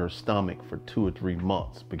on your stomach for 2 or 3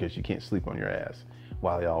 months because you can't sleep on your ass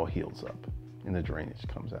while it all heals up and the drainage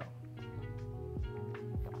comes out.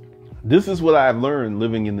 This is what I've learned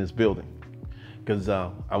living in this building. Because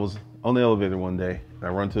I was on the elevator one day, and I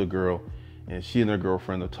run to a girl, and she and her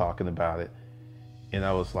girlfriend are talking about it. And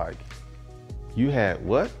I was like, you had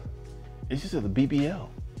what? And she said, the BBL.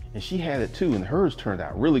 And she had it too, and hers turned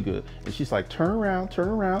out really good. And she's like, turn around.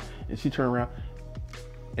 And she turned around.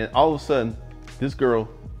 And all of a sudden, this girl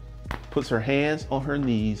puts her hands on her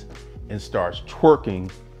knees and starts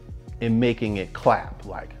twerking and making it clap.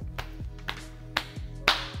 Like,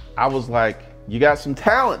 I was like, you got some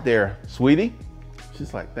talent there, sweetie.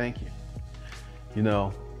 She's like, thank you. You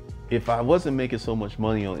know, if I wasn't making so much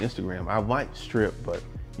money on Instagram, I might strip, but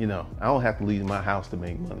I don't have to leave my house to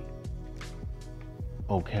make money.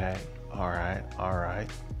 Okay, all right.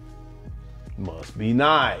 Must be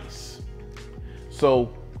nice. So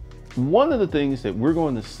one of the things that we're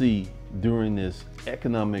going to see during this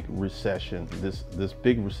economic recession, this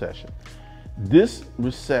big recession, this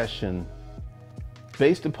recession,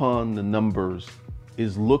 based upon the numbers,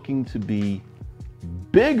 is looking to be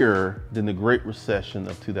bigger than the Great Recession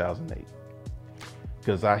of 2008.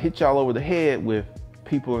 Because I hit y'all over the head with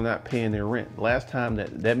people are not paying their rent. Last time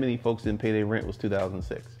that many folks didn't pay their rent was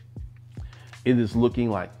 2006. It is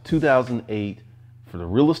looking like 2008 for the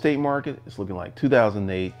real estate market. It's looking like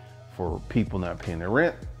 2008 for people not paying their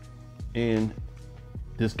rent. And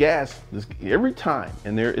this every time,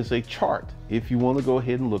 and there is a chart, if you want to go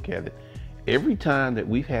ahead and look at it, every time that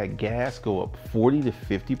we've had gas go up 40 to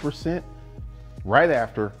 50%, right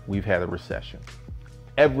after we've had a recession.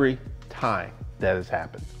 Every time that has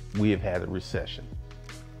happened, we have had a recession.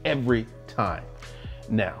 Every time.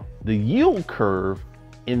 Now, the yield curve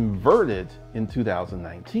inverted in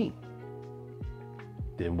 2019.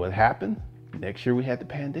 Then what happened? Next year we had the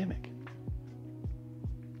pandemic.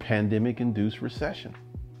 Pandemic-induced recession.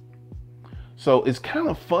 So it's kind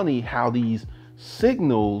of funny how these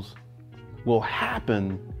signals will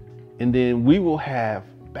happen, and then we will have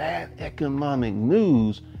bad economic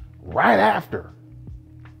news right after.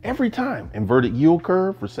 Every time. Inverted yield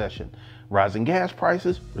curve, recession. Rising gas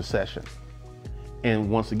prices, recession. And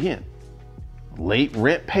once again, late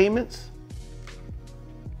rent payments,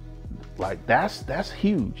 like that's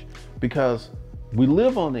huge, because we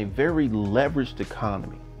live on a very leveraged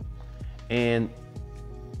economy. And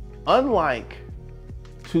unlike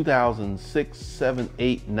 2006, 7,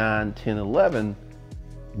 8, 9, 10, 11,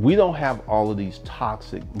 we don't have all of these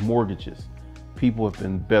toxic mortgages. People have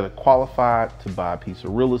been better qualified to buy a piece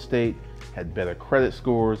of real estate, had better credit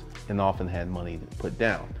scores, and often had money to put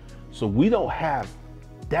down. So we don't have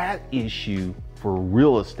that issue for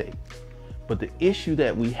real estate. But the issue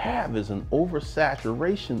that we have is an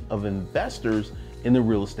oversaturation of investors in the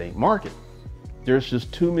real estate market. There's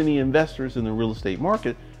just too many investors in the real estate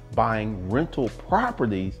market buying rental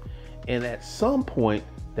properties, and at some point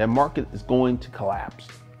that market is going to collapse.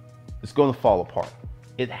 It's going to fall apart.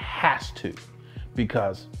 It has to,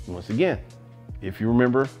 because once again, if you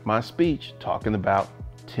remember my speech talking about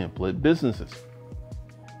template businesses,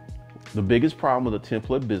 the biggest problem with a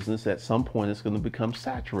template business, at some point it's going to become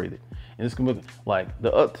saturated. And it's going to be like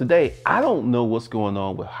today, I don't know what's going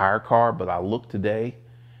on with HireCar, but I looked today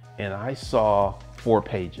and I saw 4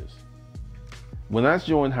 pages. When I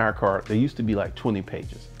joined HireCar, there used to be like 20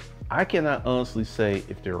 pages. I cannot honestly say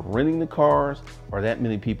if they're renting the cars or that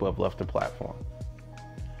many people have left the platform.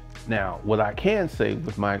 Now, what I can say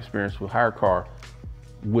with my experience with HireCar,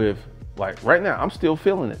 with like right now, I'm still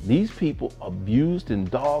feeling it. These people abused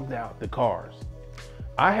and dogged out the cars.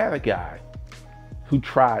 I had a guy who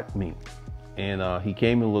tried me, and he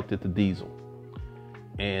came and looked at the diesel,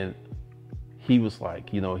 and he was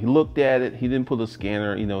like, you know, he looked at it, he didn't put a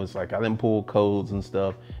scanner, you know, it's like I didn't pull codes and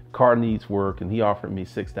stuff. Car needs work, and he offered me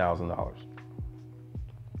 $6,000.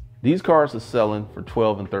 These cars are selling for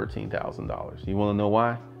 $12,000 and $13,000. You want to know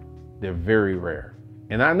why? They're very rare,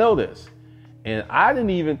 and I know this. And I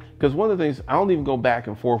didn't even, because one of the things, I don't even go back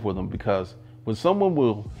and forth with them, because when someone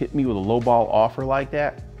will hit me with a lowball offer like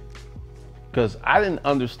that, because I didn't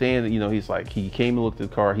understand that, you know, he's like, he came and looked at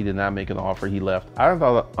the car, he did not make an offer, he left.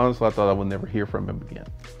 Honestly, I thought I would never hear from him again.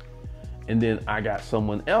 And then I got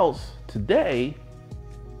someone else today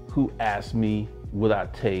who asked me, would I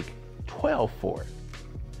take 12 for it?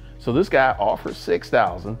 So this guy offered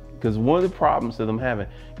 6,000, because one of the problems that I'm having,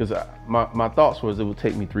 because my thoughts was it would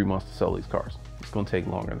take me 3 months to sell these cars. It's going to take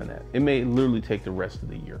longer than that. It may literally take the rest of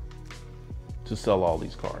the year to sell all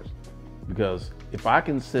these cars, because if I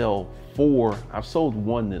can sell 4, I've sold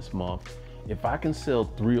 1 this month. If I can sell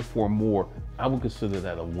 3 or 4 more, I would consider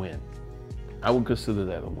that a win. I would consider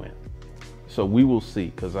that a win. So we will see,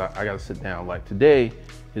 because I got to sit down. Like today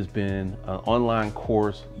has been an online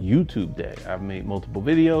course YouTube day. I've made multiple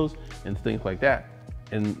videos and things like that.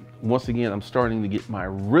 And once again, I'm starting to get my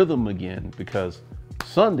rhythm again, because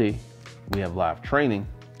Sunday we have live training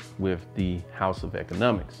with the House of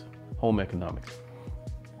Economics, Home Economics.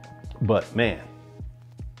 But man,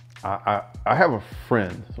 I have a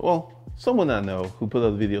friend, well, someone I know who put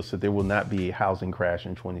out a video said there will not be a housing crash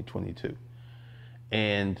in 2022.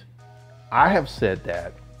 And I have said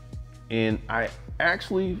that, and I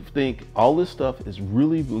actually think all this stuff is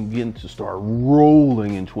really beginning to start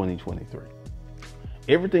rolling in 2023.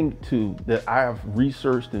 Everything that I have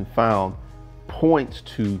researched and found points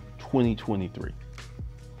to 2023.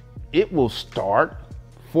 It will start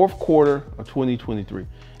 4th quarter of 2023.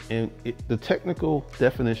 And the technical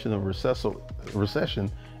definition of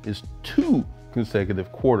recession is 2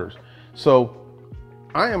 consecutive quarters. So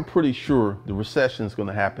I am pretty sure the recession is going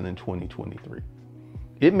to happen in 2023.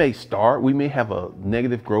 It may start, we may have a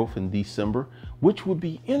negative growth in December, which would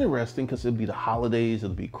be interesting because it'll be the holidays,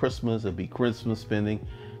 it'll be Christmas spending.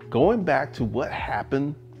 Going back to what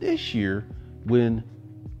happened this year when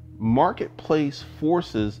marketplace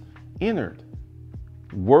forces entered.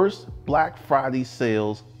 Worst Black Friday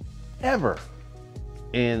sales ever.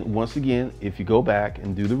 And once again, if you go back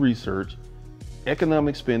and do the research,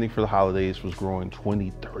 economic spending for the holidays was growing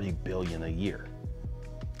 20-30 billion a year.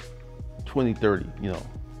 20-30, you know.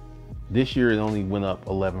 This year it only went up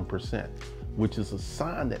 11%, which is a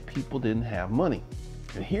sign that people didn't have money.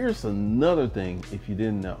 And here's another thing, if you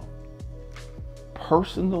didn't know.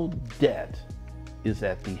 Personal debt is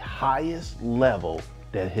at the highest level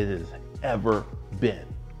that it has ever been.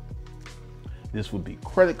 This would be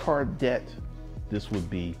credit card debt, this would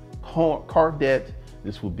be car debt,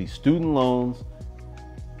 this would be student loans.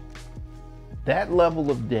 That level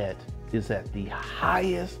of debt is at the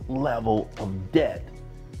highest level of debt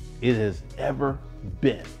it has ever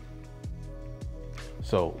been.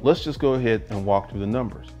 So let's just go ahead and walk through the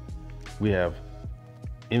numbers. We have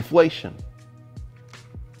inflation.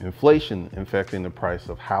 Inflation affecting the price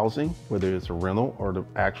of housing, whether it's a rental or the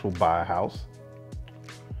actual buy a house.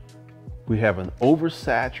 We have an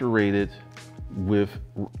oversaturated with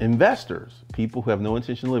investors, people who have no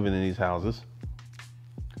intention of living in these houses.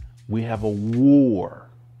 We have a war.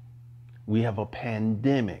 We have a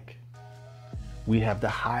pandemic. We have the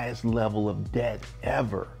highest level of debt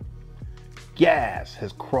ever. Gas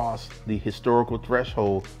has crossed the historical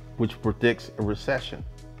threshold, which predicts a recession.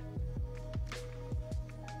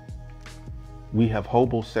 We have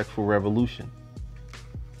homosexual revolution.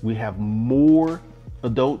 We have more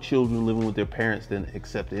adult children living with their parents than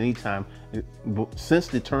except any time since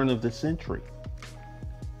the turn of the century.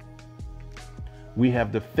 We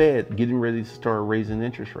have the Fed getting ready to start raising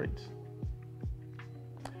interest rates.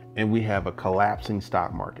 And we have a collapsing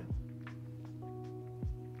stock market.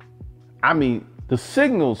 I mean, the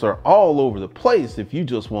signals are all over the place if you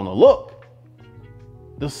just want to look.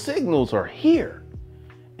 The signals are here.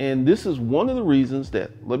 And this is one of the reasons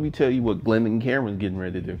that, let me tell you what Glenn and Cameron's getting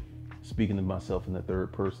ready to do. Speaking to myself in the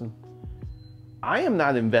third person. I am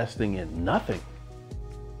not investing in nothing.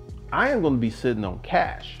 I am going to be sitting on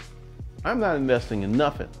cash. I'm not investing in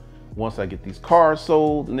nothing. Once I get these cars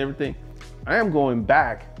sold and everything, I am going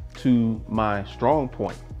back to my strong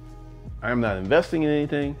point. I am not investing in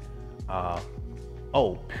anything.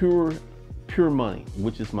 Pure money,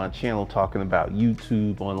 which is my channel talking about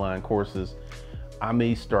YouTube online courses. I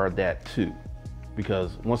may start that too,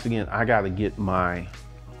 because once again, I got to get my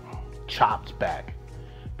chops back,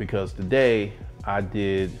 because today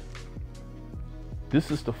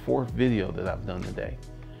this is the fourth video that I've done today.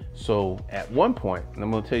 So at one point, and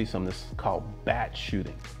I'm going to tell you something, this is called batch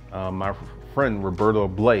shooting. My friend Roberto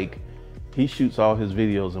Blake, he shoots all his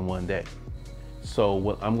videos in one day. So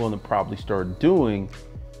what I'm going to probably start doing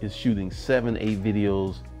is shooting 7-8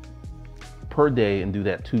 videos per day and do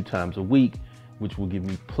that 2 times a week, which will give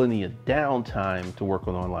me plenty of downtime to work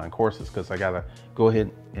on online courses, because I got to go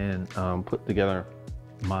ahead and put together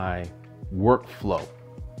my workflow.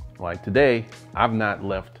 Like today, I've not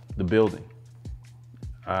left the building.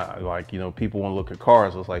 People want to look at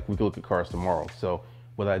cars. I was like, we can look at cars tomorrow. So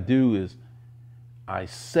what I do is I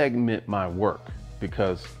segment my work,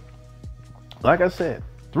 because like I said,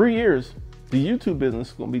 3 years, the YouTube business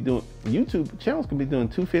is going to be doing, YouTube channels can be doing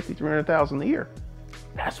 250, 300,000 a year.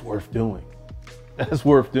 That's worth doing. That's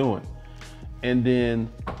worth doing. And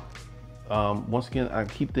then once again, I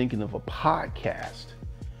keep thinking of a podcast,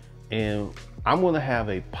 and I'm going to have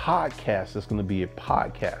a podcast that's going to be a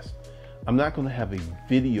podcast. I'm not going to have a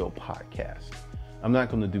video podcast. I'm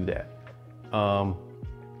not going to do that.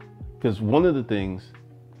 Because one of the things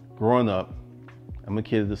growing up, I'm a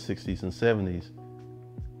kid of the 60s and 70s,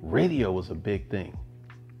 radio was a big thing.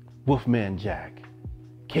 Wolfman Jack,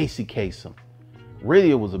 Casey Kasem.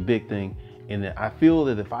 Radio was a big thing. And I feel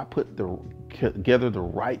that if I put together the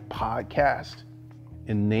right podcast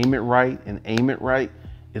and name it right and aim it right,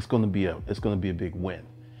 it's going to be a big win.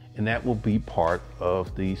 And that will be part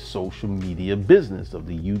of the social media business of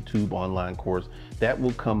the YouTube online course that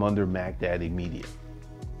will come under Mac Daddy Media.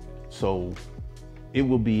 So it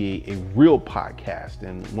will be a real podcast.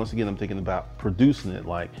 And once again, I'm thinking about producing it,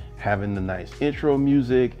 like having the nice intro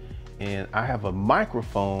music. And I have a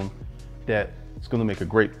microphone that it's going to make a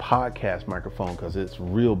great podcast microphone, because it's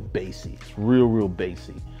real bassy. It's real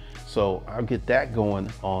bassy. So I'll get that going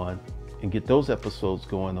on and get those episodes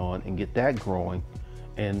going on and get that growing.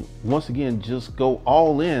 And once again, just go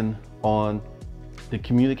all in on the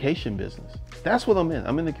communication business. That's what I'm in.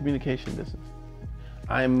 I'm in the communication business.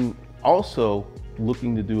 I'm also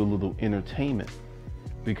looking to do a little entertainment,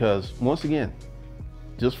 because once again,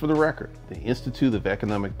 just for the record, the Institute of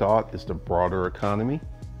Economic Thought is the broader economy.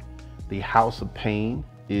 The House of Pain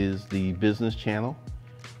is the business channel.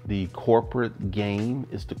 The Corporate Game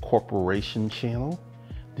is the corporation channel.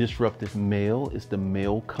 Disruptive Mail is the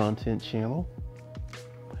mail content channel.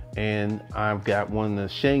 And I've got one, the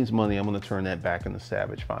Shane's Money, I'm going to turn that back into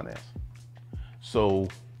Savage Finance. So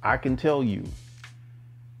I can tell you,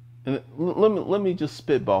 and let me just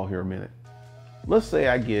spitball here a minute. Let's say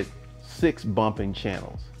I get 6 bumping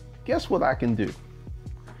channels. Guess what I can do?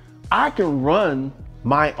 I can run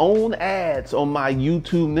my own ads on my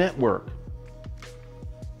YouTube network.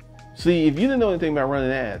 See, if you didn't know anything about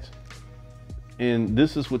running ads, and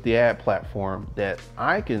this is with the ad platform, that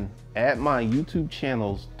I can add my YouTube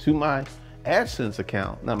channels to my AdSense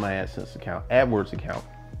account, not my AdSense account, AdWords account.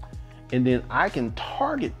 And then I can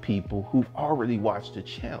target people who've already watched the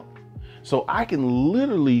channel. So I can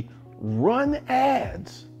literally run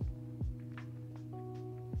ads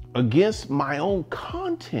against my own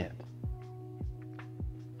content.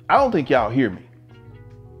 I don't think y'all hear me.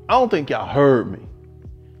 I don't think y'all heard me.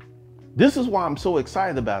 This is why I'm so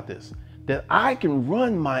excited about this, that I can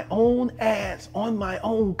run my own ads on my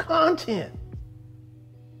own content.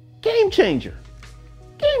 Game changer.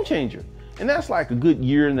 Game changer. And that's like a good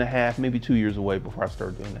year and a half, maybe 2 years away before I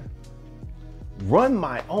start doing that. Run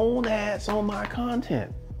my own ads on my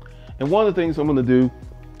content. And one of the things I'm gonna do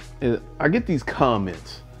is I get these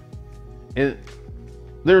comments, and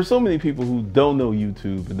there are so many people who don't know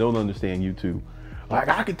YouTube and don't understand YouTube. Like,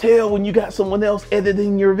 I could tell when you got someone else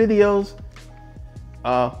editing your videos.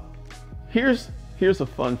 Here's a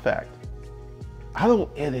fun fact. I don't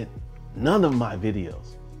edit none of my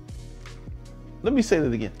videos. Let me say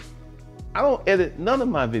that again. I don't edit none of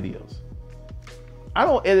my videos. I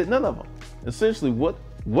don't edit none of them. Essentially,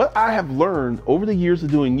 what I have learned over the years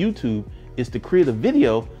of doing YouTube is to create a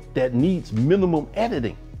video that needs minimum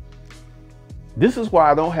editing. This is why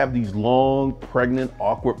I don't have these long, pregnant,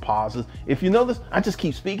 awkward pauses. If you notice, I just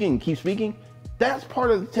keep speaking and keep speaking. That's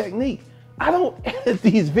part of the technique. I don't edit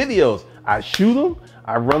these videos. I shoot them,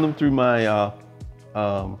 I run them through my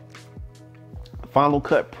Final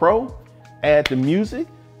Cut Pro, add the music,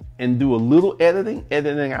 and do a little editing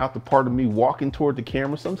out the part of me walking toward the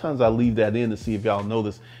camera. Sometimes I leave that in to see if y'all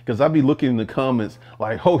notice, because I'll be looking in the comments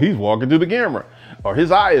like, oh, he's walking to the camera, or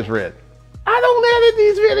his eye is red. I don't edit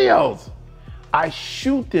these videos. I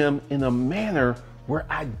shoot them in a manner where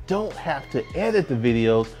I don't have to edit the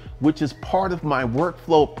videos, which is part of my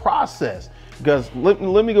workflow process. Because let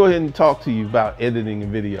me go ahead and talk to you about editing a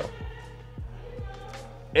video.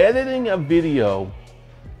 Editing a video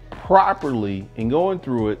properly and going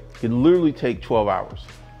through it can literally take 12 hours.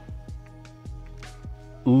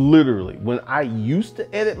 Literally. When I used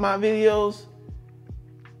to edit my videos,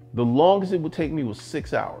 the longest it would take me was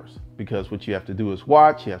 6 hours, because what you have to do is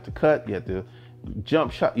watch, you have to cut, you have to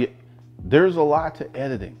jump shot. There's a lot to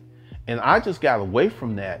editing. And I just got away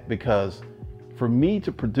from that, because for me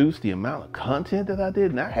to produce the amount of content that I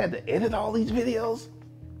did, and I had to edit all these videos,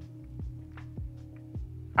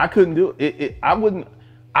 I couldn't do it.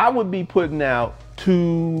 I would be putting out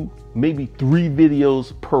 2, maybe 3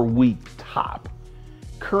 videos per week top.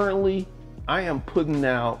 Currently, I am putting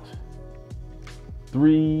out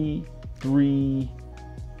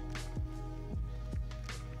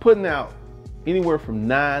putting out anywhere from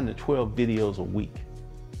 9 to 12 videos a week.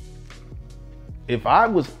 If I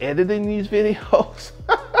was editing these videos,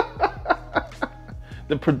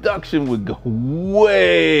 the production would go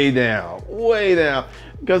way down,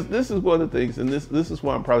 because this is one of the things, and this is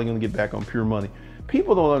why I'm probably going to get back on pure money.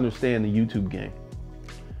 People don't understand the YouTube game.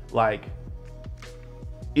 Like,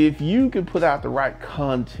 if you can put out the right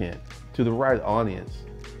content to the right audience,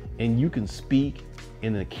 and you can speak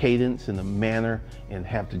in a cadence, in a manner, and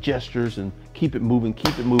have the gestures and keep it moving,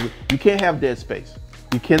 you can't have dead space.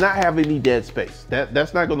 You cannot have any dead space.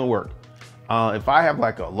 That's not going to work. If I have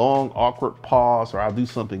like a long, awkward pause, or I'll do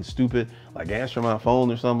something stupid, like answer my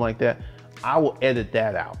phone or something like that, I will edit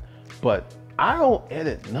that out. But I don't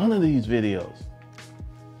edit none of these videos.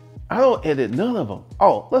 I don't edit none of them.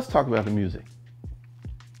 Oh, let's talk about the music.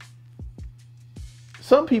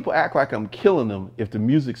 Some people act like I'm killing them if the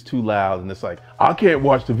music's too loud, and it's like, I can't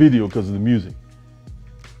watch the video because of the music.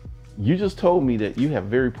 You just told me that you have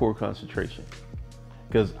very poor concentration,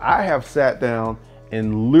 because I have sat down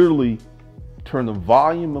and literally turned the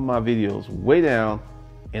volume of my videos way down,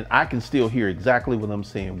 and I can still hear exactly what I'm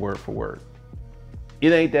saying word for word.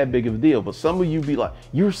 It ain't that big of a deal, but some of you be like,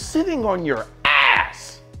 you're sitting on your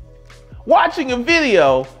ass watching a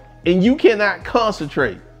video and you cannot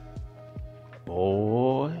concentrate.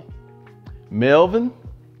 Boy, Melvin,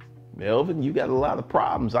 you got a lot of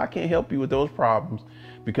problems. I can't help you with those problems,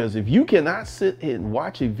 because if you cannot sit and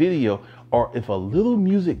watch a video, or if a little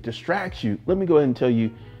music distracts you, let me go ahead and tell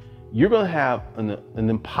you, you're going to have an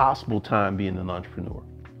impossible time being an entrepreneur.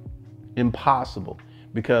 Impossible.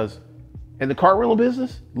 Because in the car rental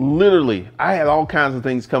business, literally, I had all kinds of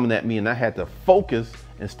things coming at me, and I had to focus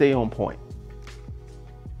and stay on point.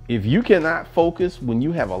 If you cannot focus when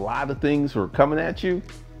you have a lot of things that are coming at you,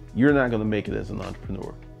 you're not going to make it as an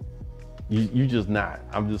entrepreneur. You just not.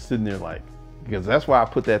 I'm just sitting there like, because that's why I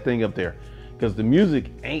put that thing up there, because the music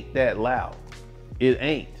ain't that loud. It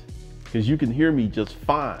ain't, because you can hear me just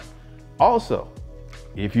fine. Also,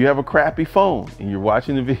 if you have a crappy phone and you're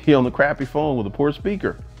watching the video on the crappy phone with a poor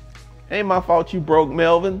speaker, ain't my fault you broke,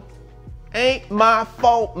 Melvin. Ain't my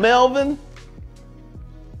fault, Melvin.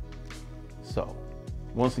 So,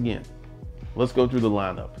 once again, let's go through the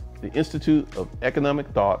lineup. The Institute of Economic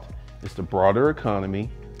Thought is the broader economy.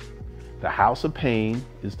 The House of Pain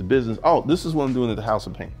is the business. Oh, this is what I'm doing at the House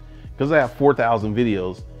of Pain. Because I have 4,000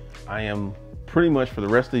 videos, I am pretty much for the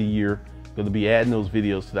rest of the year going to be adding those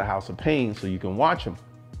videos to the House of Pain so you can watch them.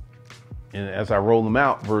 And as I roll them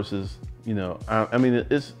out versus, you know, I mean,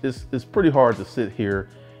 it's pretty hard to sit here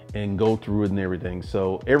and go through it and everything.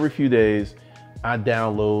 So every few days, I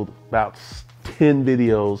download about 10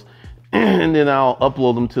 videos and then I'll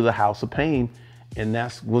upload them to the House of Pain. And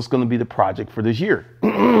that's what's going to be the project for this year.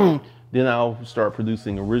 Then I'll start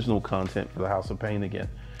producing original content for the House of Pain again.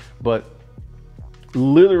 But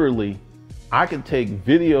literally, I could take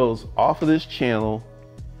videos off of this channel,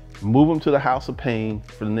 move them to the House of Pain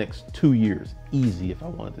for the next 2 years. Easy if I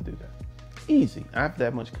wanted to do that. Easy. I have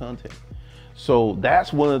that much content. So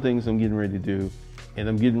that's one of the things I'm getting ready to do. And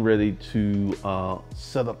I'm getting ready to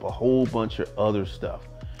set up a whole bunch of other stuff.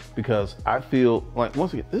 Because I feel like,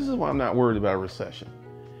 once again, this is why I'm not worried about a recession.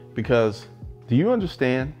 Because do you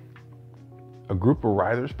understand? A group of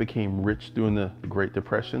writers became rich during the Great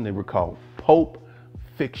Depression. They were called pulp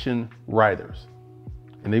fiction writers.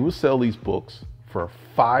 And they would sell these books for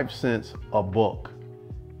 5 cents a book.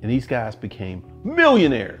 And these guys became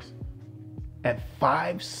millionaires at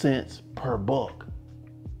 5 cents per book.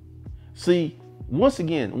 See, once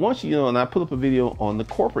again, once you know, and I put up a video on the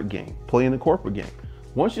corporate game, playing the corporate game.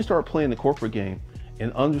 Once you start playing the corporate game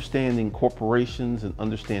and understanding corporations and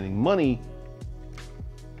understanding money,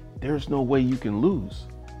 there's no way you can lose.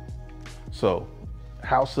 So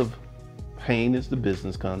House of Pain is the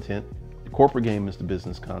business content. The corporate game is the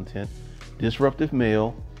business content. Disruptive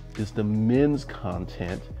Male is the men's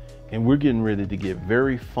content. And we're getting ready to get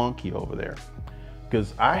very funky over there.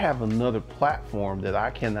 Because I have another platform that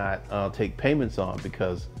I cannot take payments on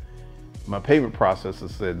because my payment processor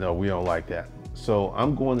said, no, we don't like that. So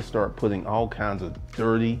I'm going to start putting all kinds of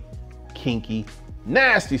dirty, kinky,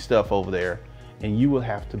 nasty stuff over there. And you will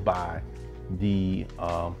have to buy the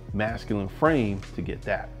masculine frame to get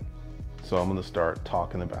that. So I'm going to start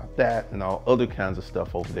talking about that and all other kinds of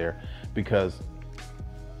stuff over there, because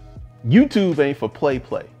YouTube ain't for play.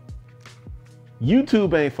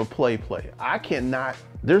 YouTube ain't for play. I cannot,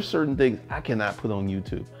 there's certain things I cannot put on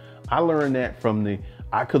YouTube. I learned that from the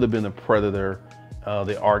I Could Have Been a Predator,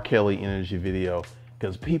 the R. Kelly energy video,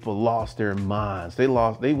 because people lost their minds. They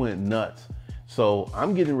went nuts. So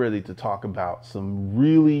I'm getting ready to talk about some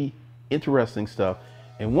really interesting stuff.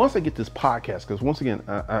 And once I get this podcast, because once again,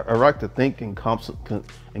 I like to think and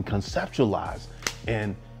conceptualize.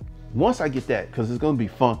 And once I get that, because it's going to be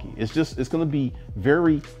funky, it's going to be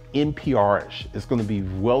very NPR-ish. It's going to be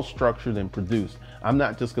well structured and produced. I'm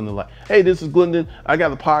not just going to like, hey, this is Glendon, I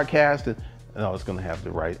got a podcast. And no, it's going to have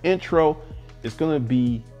the right intro. It's going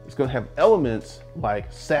to have elements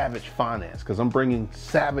like Savage Finance, because I'm bringing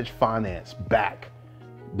Savage Finance back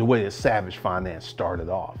the way that Savage Finance started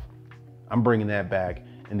off. I'm bringing that back,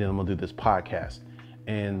 and then I'm going to do this podcast.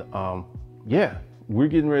 And yeah, we're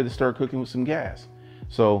getting ready to start cooking with some gas.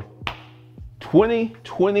 So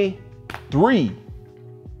 2023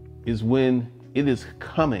 is when it is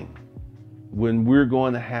coming, when we're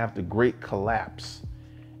going to have the great collapse.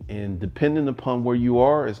 And depending upon where you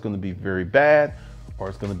are, it's going to be very bad, or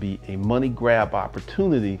it's going to be a money grab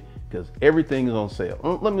opportunity, because everything is on sale.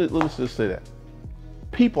 Let me just say that.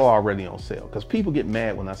 People are already on sale, because people get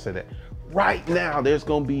mad when I say that. Right now, there's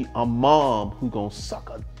going to be a mom who's going to suck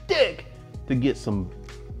a dick to get some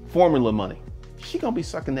formula money. She going to be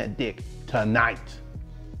sucking that dick tonight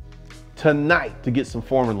to get some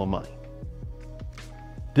formula money.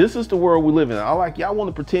 This is the world we live in. I like, y'all want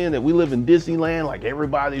to pretend that we live in Disneyland, like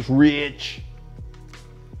everybody's rich,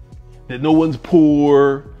 that no one's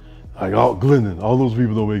poor. Like, oh, Glendon, all those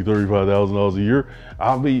people don't make $35,000 a year.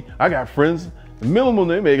 I got friends, the minimum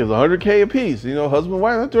they make is $100K a piece. You know, husband and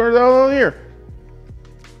wife, that's $200,000 a year.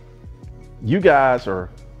 You guys are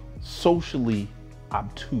socially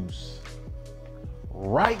obtuse.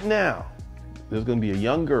 Right now, there's going to be a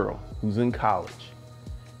young girl who's in college,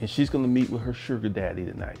 and she's going to meet with her sugar daddy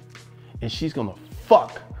tonight. And she's going to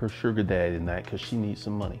fuck her sugar daddy tonight because she needs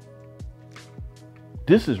some money.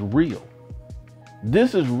 This is real.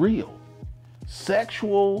 This is real.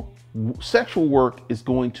 Sexual work is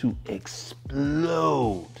going to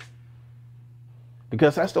explode,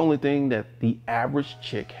 because that's the only thing that the average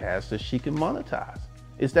chick has that she can monetize.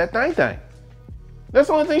 It's that thing. That's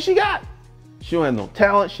the only thing she got. She don't have no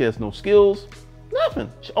talent. She has no skills. Nothing.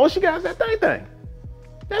 All she got is that thing.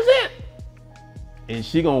 That's it. And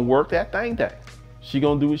she gonna work that thing. She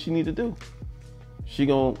gonna do what she need to do. She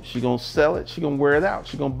gonna sell it. She gonna wear it out.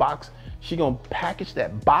 She gonna package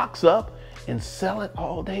that box up and sell it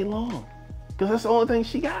all day long, because that's the only thing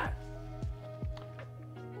she got.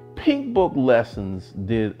 Pink Book Lessons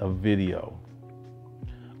did a video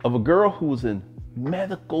of a girl who was in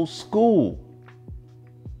medical school,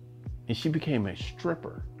 and she became a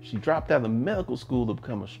stripper. She dropped out of medical school to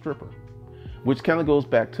become a stripper, which kind of goes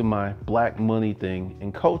back to my black money thing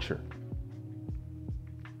and culture.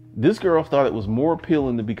 This girl thought it was more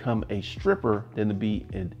appealing to become a stripper than to be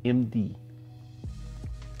an MD.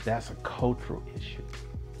 That's a cultural issue.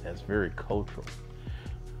 That's very cultural.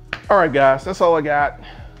 All right, guys, that's all I got.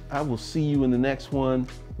 I will see you in the next one.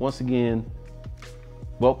 Once again,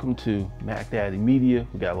 welcome to Mac Daddy Media.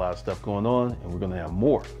 We got a lot of stuff going on, and we're gonna have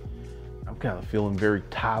more. I'm kind of feeling very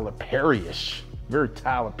Tyler Perry-ish. Very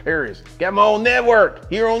Tyler Perry-ish. Got my own network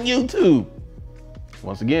here on YouTube.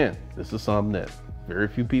 Once again, this is something that very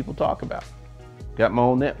few people talk about. Got my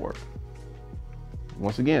own network.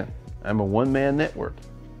 Once again, I'm a one-man network.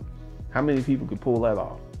 How many people could pull that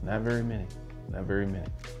off? Not very many. Not very many.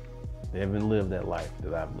 They haven't lived that life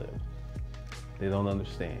that I've lived. They don't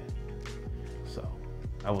understand. So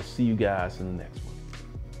I will see you guys in the next one.